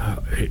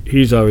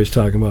he's always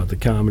talking about the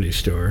Comedy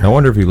Store. I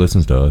wonder if he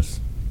listens to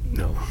us.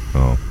 No.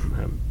 Oh.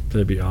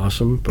 That'd be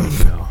awesome, but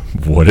no.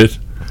 Would it?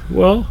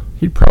 Well,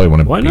 he'd probably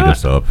want to beat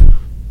us up.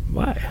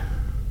 Why?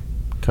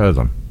 Because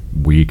I'm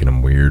weak and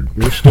I'm weird.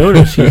 We're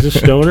stoners. He's a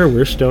stoner.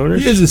 We're stoners.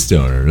 He is a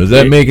stoner. Does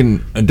that make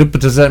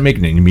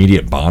an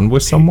immediate bond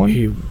with someone?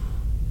 He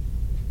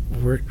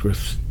worked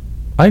with...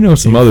 I know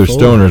some Dave other Foley.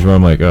 stoners where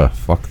I'm like, oh,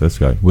 fuck this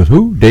guy. With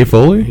who? Dave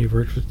Foley? He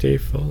worked with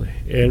Dave Foley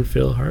and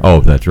Phil Hart.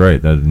 Oh, that's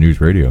right. That's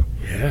news radio.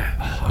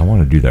 Yeah. I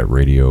want to do that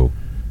radio.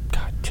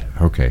 God.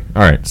 Okay.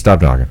 All right. Stop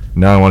talking.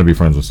 Now I want to be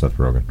friends with Seth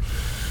Rogen.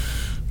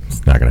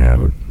 It's not going to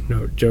happen.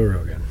 No, Joe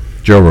Rogan.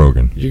 Joe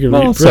Rogan. You can,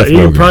 Well, you Seth can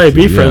Rogen. probably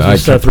be friends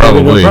with Seth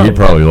Rogen. No He'd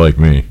probably like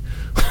me.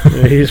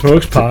 Yeah, he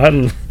smokes pot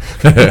and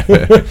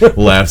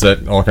laughs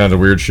at all kinds of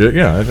weird shit.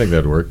 Yeah, I think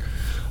that'd work.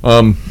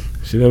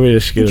 see. Let me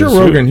just get Joe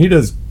Rogan, he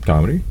does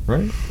comedy,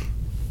 right?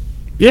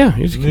 Yeah,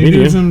 he's a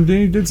comedian.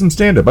 He did some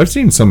stand-up. I've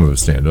seen some of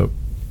his stand-up.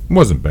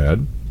 Wasn't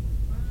bad.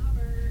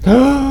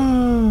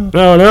 Oh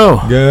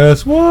no!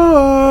 Guess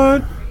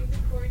what?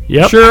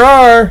 Yep. Sure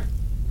are.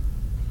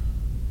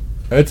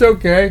 It's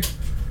okay.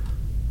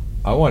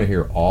 I want to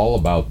hear all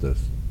about this.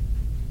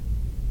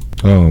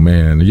 Oh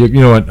man, you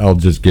know what? I'll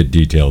just get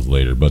details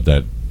later. But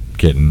that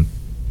kitten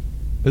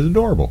is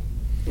adorable.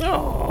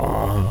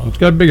 Oh, It's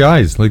got big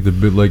eyes, like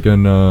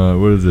in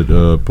what is it?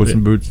 Puss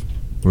in Boots,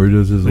 where he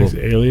does his like little,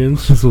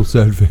 aliens. his little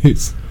sad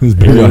face, his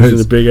big Aliens eyes.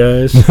 with the big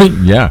eyes.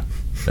 Yeah,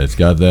 it's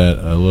got that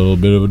a little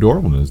bit of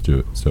adorableness to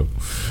it. So,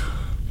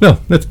 no,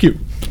 that's cute.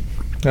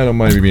 I don't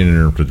mind being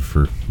interrupted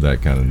for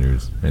that kind of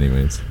news.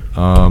 Anyways,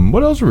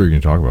 what else were we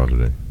going to talk about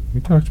today?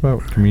 We talked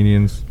about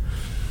comedians.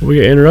 We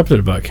get interrupted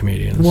about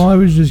comedians. Well, I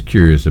was just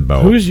curious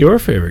about Who's your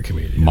favorite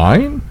comedian?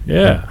 mine.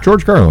 Yeah.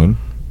 George Carlin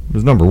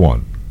was number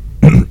one.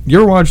 You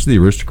ever watch The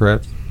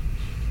Aristocrats?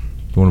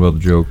 The one about the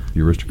joke,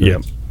 The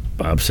Aristocrats? Yep.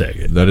 Bob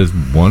Saget. That is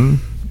one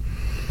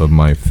of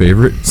my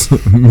favorite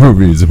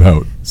movies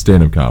about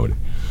stand-up comedy.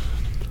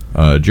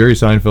 Jerry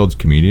Seinfeld's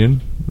Comedian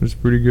was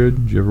pretty good.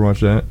 Did you ever watch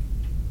that?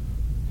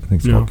 I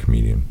think it's No. called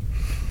Comedian.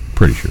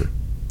 Pretty sure.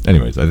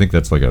 Anyways, I think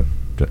that's like a...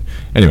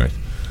 Anyways.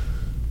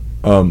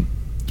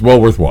 It's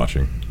well worth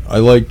watching. I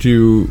like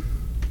to...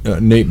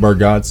 Nate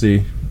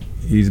Bargatze,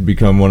 he's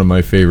become one of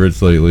my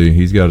favorites lately.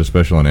 He's got a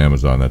special on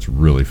Amazon that's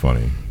really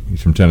funny.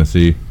 He's from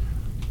Tennessee.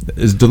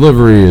 His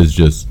delivery is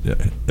just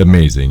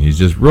amazing. He's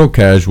just real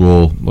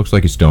casual. Don't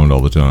like he's stoned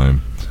all the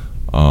time.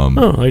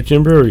 Like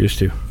Jim Brewer used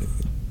to.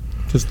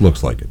 Just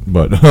looks like it.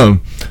 But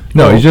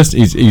no,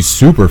 he's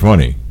super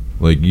funny.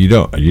 Like you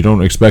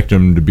don't expect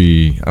him to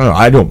be.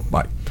 I don't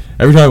know.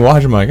 Every time I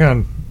watch him, I'm like,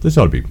 oh, this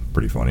ought to be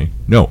pretty funny.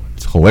 No,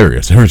 it's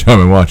hilarious every time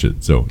I watch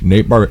it. So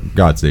Nate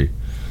Bargatze,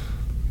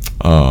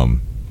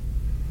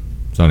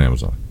 it's on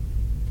Amazon.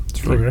 It's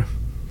free. Okay.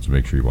 So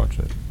make sure you watch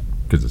that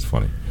because it's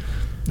funny.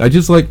 I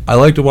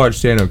like to watch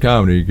stand-up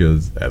comedy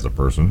because, as a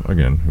person,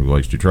 again, who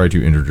likes to try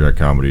to interject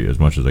comedy as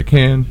much as I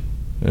can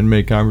and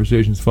make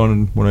conversations fun,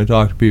 and when I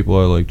talk to people,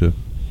 I like to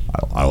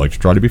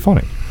try to be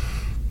funny.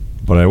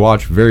 But I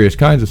watch various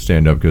kinds of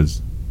stand-up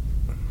because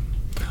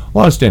a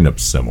lot of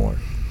stand-up's similar.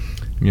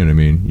 You know what I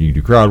mean? You can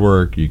do crowd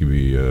work. You can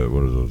be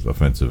what are those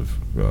offensive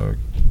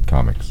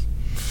comics,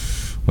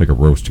 like a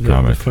roast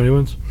comic. The funny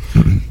ones.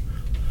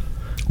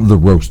 The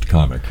roast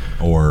comic,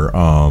 or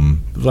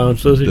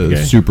Lounge Lizard the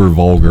guy. super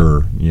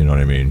vulgar, you know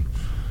what I mean?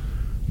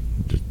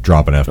 Just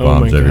dropping F-bombs Oh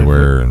my God.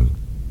 everywhere and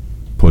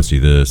pussy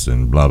this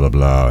and blah, blah,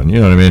 blah. And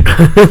you know what I mean?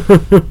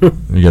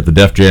 You got the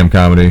Def Jam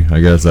comedy. I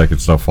guess that could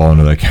stuff fall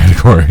into that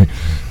category.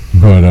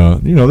 But,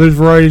 there's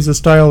varieties of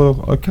style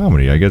of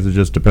comedy. I guess it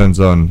just depends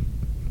on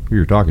who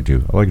you're talking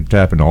to. I like to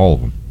tap into all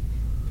of them,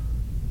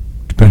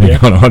 depending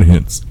on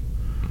audience.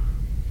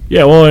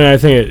 Yeah, well, and I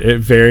think it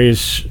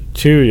varies,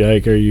 too.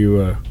 Like, are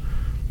you a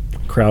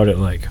crowd at,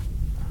 like,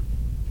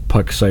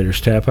 Puck Cider's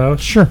Tap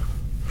House? Sure.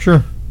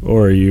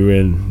 Or are you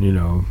in,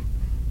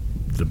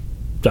 the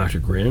Dr.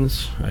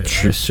 Grins? I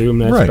assume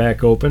that's Right.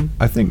 back open.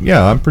 I think,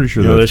 I'm pretty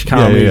sure There's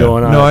comedy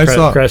going on No, I at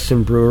saw.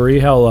 Crescent Brewery.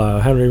 Hell,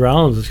 Henry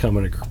Rollins is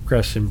coming to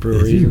Crescent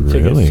Brewery. Is he Tickets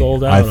really?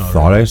 sold out I already.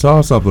 thought I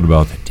saw something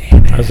about that.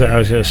 Damn it. I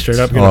was gonna straight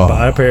up gonna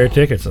buy a pair of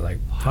tickets. I'm like,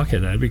 fuck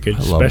it, that'd be good, I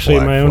love especially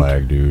in Black my own.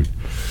 Flag, dude.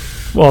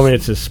 Well, I mean,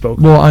 it's a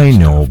spoken. Well, I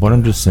stuff. know, but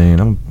I'm just saying.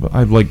 I'm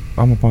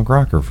a punk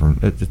rocker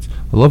I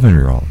love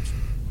Henry Rollins.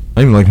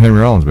 I even like Henry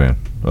Rollins band.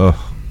 Ugh.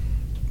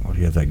 What do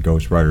you have that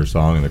Ghost Rider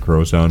song and the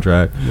Crow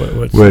soundtrack?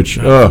 What's Which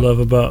not to love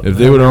about? if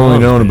they would have only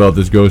Rollins known band? about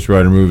this Ghost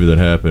Rider movie that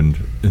happened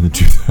in the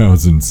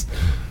 2000s,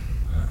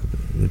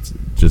 it's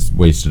just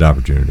wasted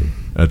opportunity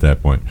at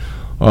that point.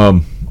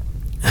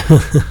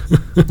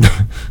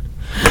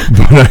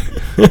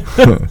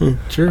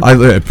 Sure.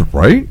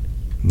 Right?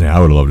 Yeah, I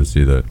would love to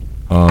see that.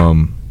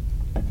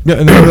 Yeah,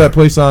 and remember that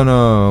place on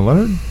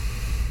Leonard?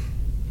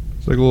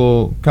 It's like a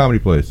little comedy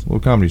place, a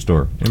little comedy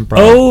store. Improv.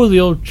 Oh, the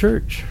old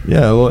church.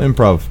 Yeah, a little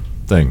improv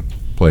thing,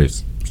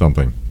 place,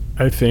 something.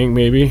 I think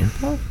maybe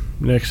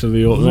next to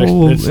the old.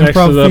 Little It's next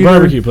improv to the theater.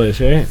 barbecue place,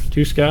 right?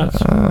 Two Scots.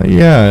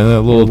 Yeah, and that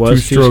Or little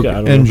was two-stroke Two-Scot, I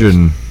don't know.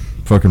 engine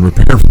fucking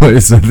repair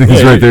place. I think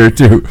it's Yeah. right there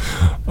too.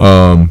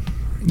 Yeah.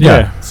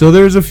 Yeah. So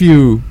there's a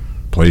few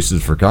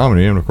places for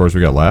comedy, and of course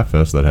we got Laugh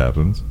Fest that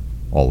happens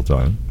all the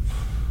time.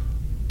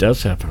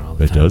 Does happen all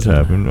the It time. does doesn't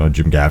happen.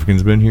 Jim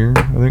Gaffigan's been here,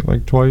 I think,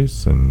 like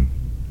twice, and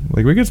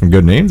Like, we get some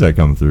good names that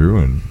come through,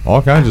 and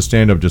all kinds of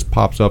stand-up just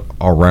pops up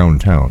around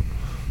town,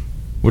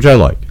 which I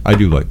like. I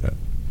do like that.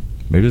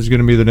 Maybe this is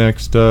going to be the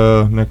next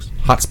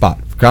hot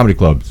spot for comedy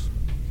clubs.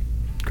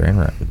 Grand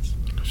Rapids.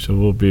 So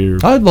we'll be...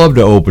 I'd love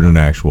to open an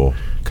actual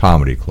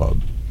comedy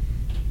club.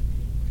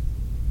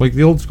 Like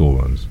the old school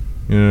ones.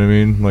 You know what I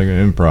mean? Like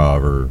an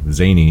Improv or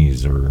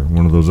Zanies or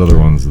one of those other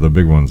ones, the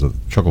big ones, the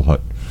Chuckle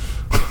Hut.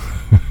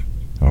 I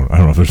don't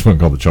know if there's one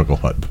called the Chuckle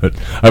Hut, but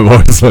I've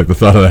always liked the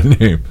thought of that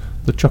name.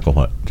 The Chuckle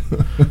Hut.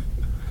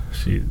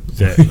 See,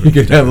 you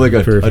could have like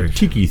a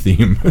tiki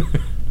theme.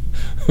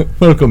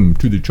 Welcome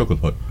to the Chuckle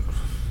Hut.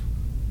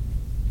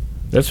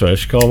 That's what I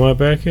should call my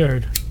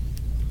backyard.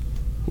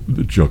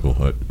 The Chuckle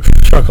Hut.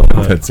 Chuckle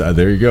Hut. That's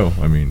there you go.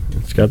 I mean,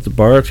 it's got the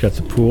bar. It's got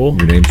the pool.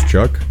 Your name's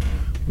Chuck.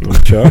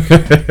 Chuck.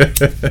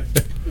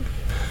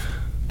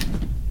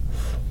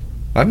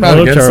 I'm not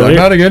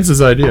against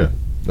this idea.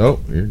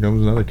 Oh, here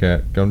comes another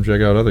cat. Come check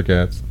out other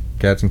cats.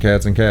 Cats and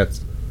cats and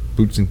cats.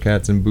 Boots and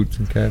cats and boots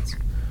and cats.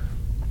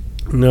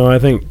 No, I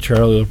think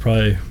Charlie will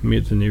probably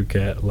meet the new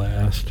cat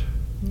last.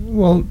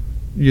 Well,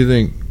 you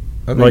think...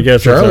 I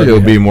guess Charlie will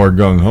be more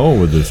gung-ho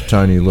with this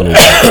tiny little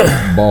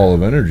ball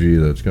of energy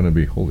that's going to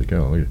be... Holy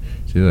cow. Look at,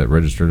 see that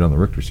registered on the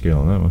Richter scale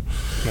on that one.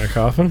 My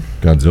coffin?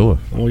 Godzilla.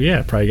 Oh,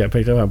 yeah. It probably got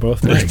picked up on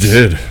both nights.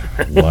 It did.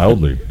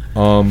 Loudly.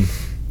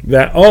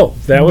 That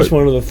was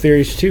one of the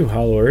theories, too.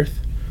 Hollow Earth.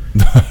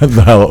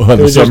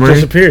 the submarine?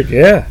 Just disappeared,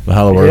 yeah. The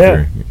Hollow Earth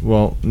theory.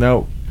 Well,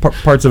 now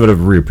parts of it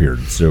have reappeared,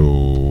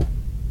 so...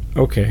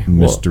 Okay.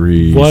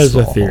 Mystery was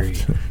solved. A theory.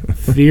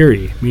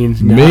 Theory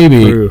means not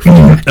maybe proof.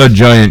 A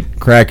giant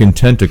kraken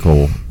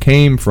tentacle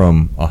came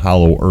from a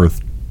hollow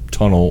earth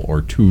tunnel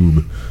or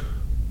tube,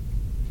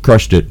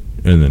 crushed it,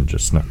 and then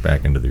just snuck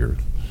back into the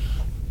earth.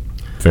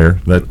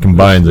 Fair. That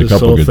combines a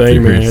couple good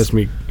theories. This whole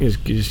thing, man, is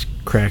just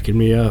cracking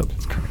me up.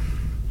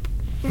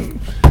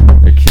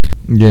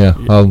 Yeah,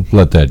 I'll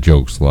let that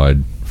joke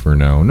slide for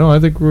now. No, I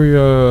think we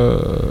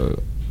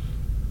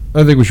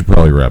should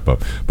probably wrap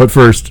up. But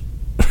first,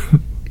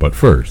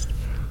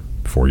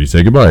 before you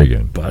say goodbye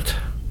again,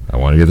 I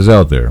want to get this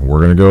out there. We're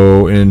going to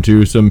go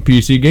into some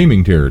PC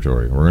gaming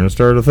territory. We're going to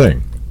start a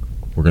thing.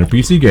 We're going to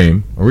PC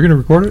game. Are we going to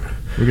record it?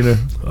 We're going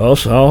to...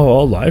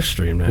 I'll live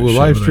stream that. We'll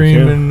live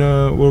stream, and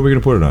what are we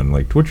going to put it on?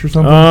 Like Twitch or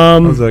something?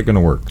 How's that going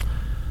to work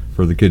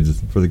for the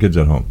kids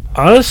at home?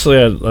 Honestly,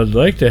 I'd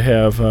like to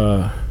have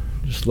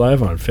just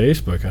live on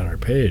Facebook on our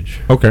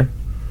page. Okay.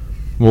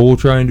 Well, we'll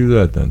try and do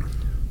that then.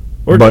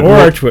 Or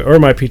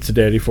my Pizza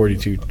Daddy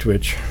 42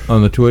 Twitch.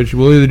 On the Twitch,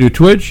 we'll either do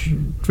Twitch,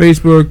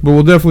 Facebook, but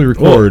we'll definitely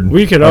record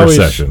our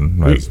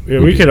session.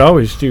 We could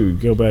always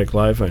go back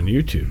live on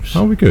YouTube.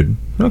 Oh, we could.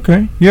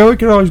 Okay. Yeah, we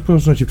could always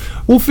post on YouTube.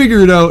 We'll figure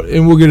it out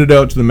and we'll get it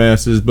out to the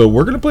masses. But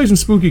we're gonna play some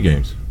spooky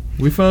games.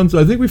 I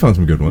think we found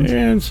some good ones.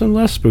 And some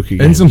less spooky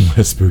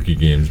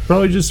games.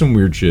 Probably just some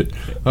weird shit.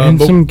 And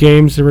some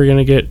games that we're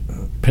gonna get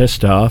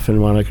pissed off and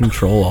want to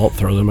control alt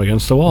throw them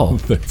against the wall.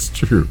 That's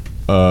true.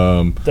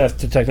 That's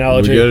the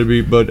technology. We gotta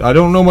be, but I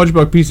don't know much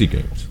about PC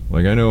games.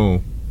 Like I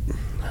know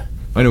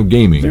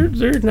gaming.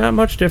 They're not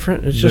much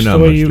different. It's just the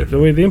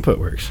way the input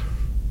works.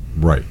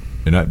 Right.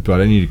 But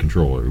I need a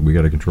controller. We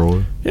got a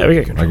controller? Yeah, we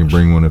got controllers. I can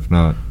bring one if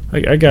not.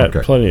 I got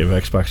plenty of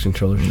Xbox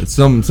controllers. It's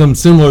some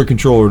similar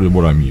controller to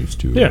what I'm used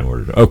to. Yeah.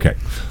 Okay,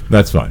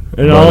 that's fine.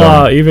 And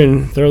I'll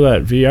even throw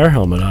that VR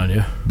helmet on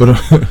you. But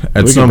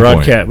at some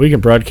point, we can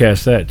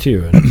broadcast that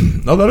too.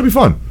 Oh, that'll be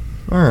fun.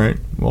 All right.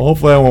 Well,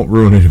 hopefully I won't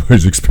ruin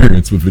anybody's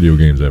experience with video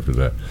games after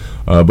that.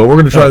 But we're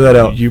going to try that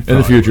out in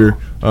the future.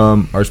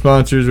 Our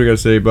sponsors, we got to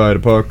say bye to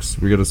Pucks.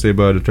 We got to say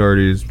bye to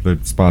Tardies. The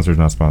sponsors,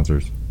 not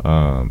sponsors.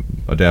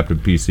 Adaptive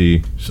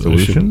PC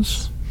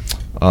Solutions.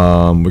 We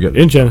got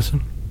in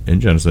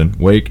Jenison.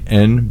 Wake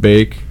and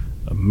Bake.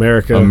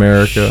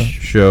 America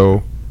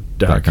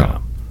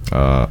Show.com.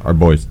 Our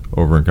boys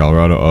over in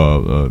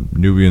Colorado,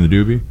 Newbie and the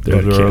Doobie.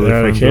 They're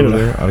out of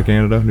Canada. Out of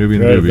Canada, Newbie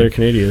and the Doobie. They're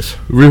Canadians.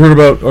 We heard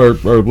about our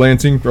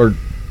Lansing, our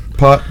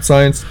pot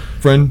science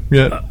friend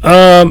yet?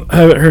 Haven't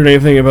heard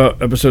anything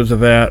about episodes of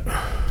that.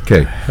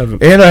 Okay.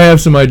 And I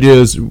have some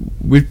ideas.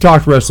 We've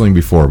talked wrestling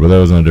before, but that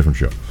was on a different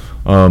show.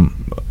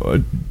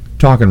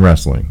 Talking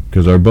wrestling,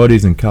 because our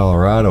buddies in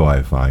Colorado,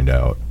 I find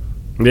out.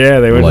 Yeah,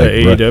 they went to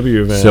the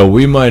AEW event. So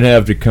we might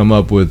have to come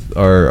up with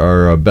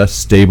our best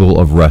stable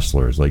of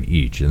wrestlers, like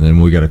each, and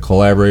then we got to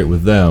collaborate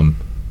with them.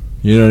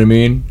 You know what I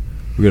mean?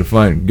 We got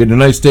to get a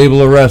nice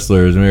stable of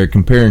wrestlers, and we got to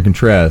compare and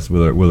contrast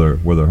with our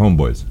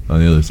homeboys on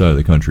the other side of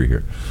the country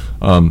here.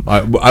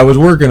 I was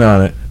working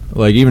on it,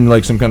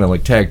 even some kind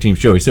of tag team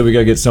show. He said we got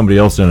to get somebody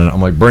else in, and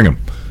I'm like, bring them,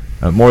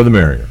 more the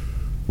merrier.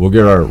 We'll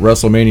get our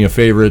WrestleMania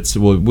favorites.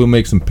 We'll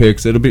make some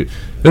picks. It'll be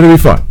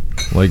fun.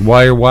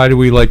 Why do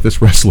we like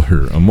this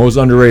wrestler? A most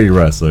underrated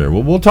wrestler.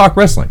 Well, we'll talk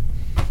wrestling.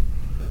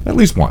 At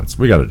least once.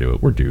 We got to do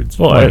it. We're dudes.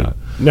 Well,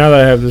 now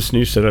that I have this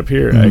new setup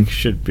here, I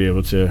should be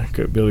able to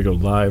go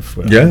live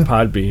with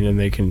Podbean, and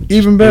they can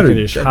even better. They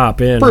can just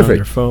hop in on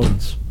their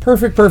phones.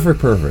 Perfect.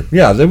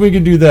 Yeah, then we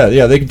can do that.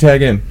 Yeah, they can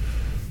tag in,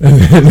 and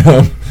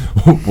then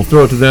we'll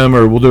throw it to them,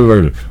 or we'll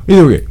do it.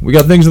 Either way, we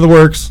got things in the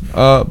works.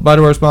 Bye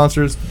to our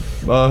sponsors.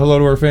 Hello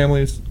to our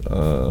families.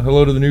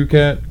 Hello to the new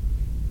cat.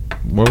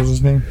 What was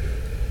his name?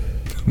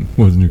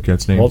 What was the new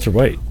cat's name? Walter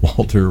White.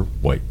 Walter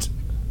White.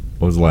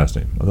 What was the last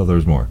name? I thought there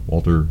was more.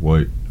 Walter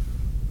White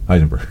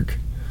Heisenberg.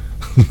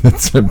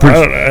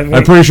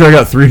 I'm pretty sure I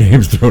got 3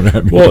 names thrown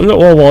at me.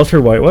 Well,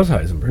 Walter White was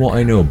Heisenberg. Well,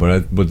 I know,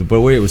 but the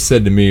way it was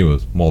said to me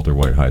was Walter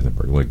White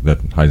Heisenberg. Like that,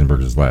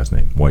 Heisenberg's his last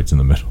name. White's in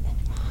the middle.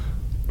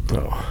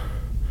 Oh.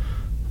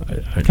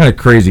 Kind of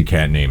crazy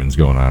cat naming's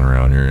going on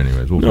around here,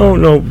 anyways.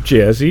 No,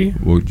 Jazzy.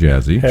 Well,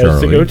 Jazzy has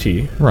Charlie. the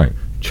goatee. Right.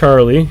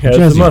 Charlie has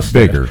Jazzy's the mustache.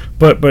 Bigger.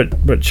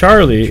 But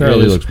Charlie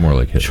looks more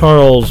like Hitler.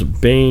 Charles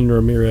Bain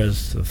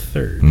Ramirez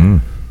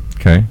III.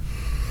 Okay.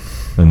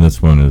 And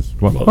this one is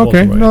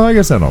okay. White. No, I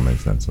guess that all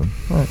makes sense. Then.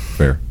 All right,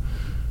 fair.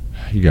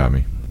 You got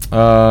me.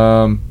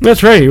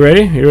 That's right. You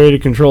ready? You ready to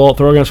control alt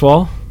throw against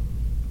wall?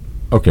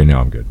 Okay,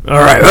 now I'm good.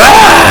 All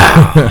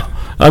right.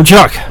 I'm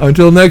Chuck.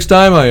 Until next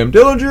time, I am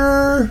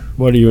Dillinger.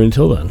 What are you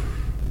until then?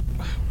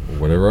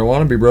 Whatever I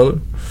want to be, brother.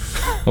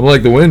 I'm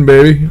like the wind,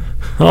 baby.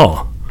 Oh.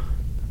 All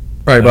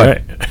right, bye. All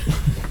right.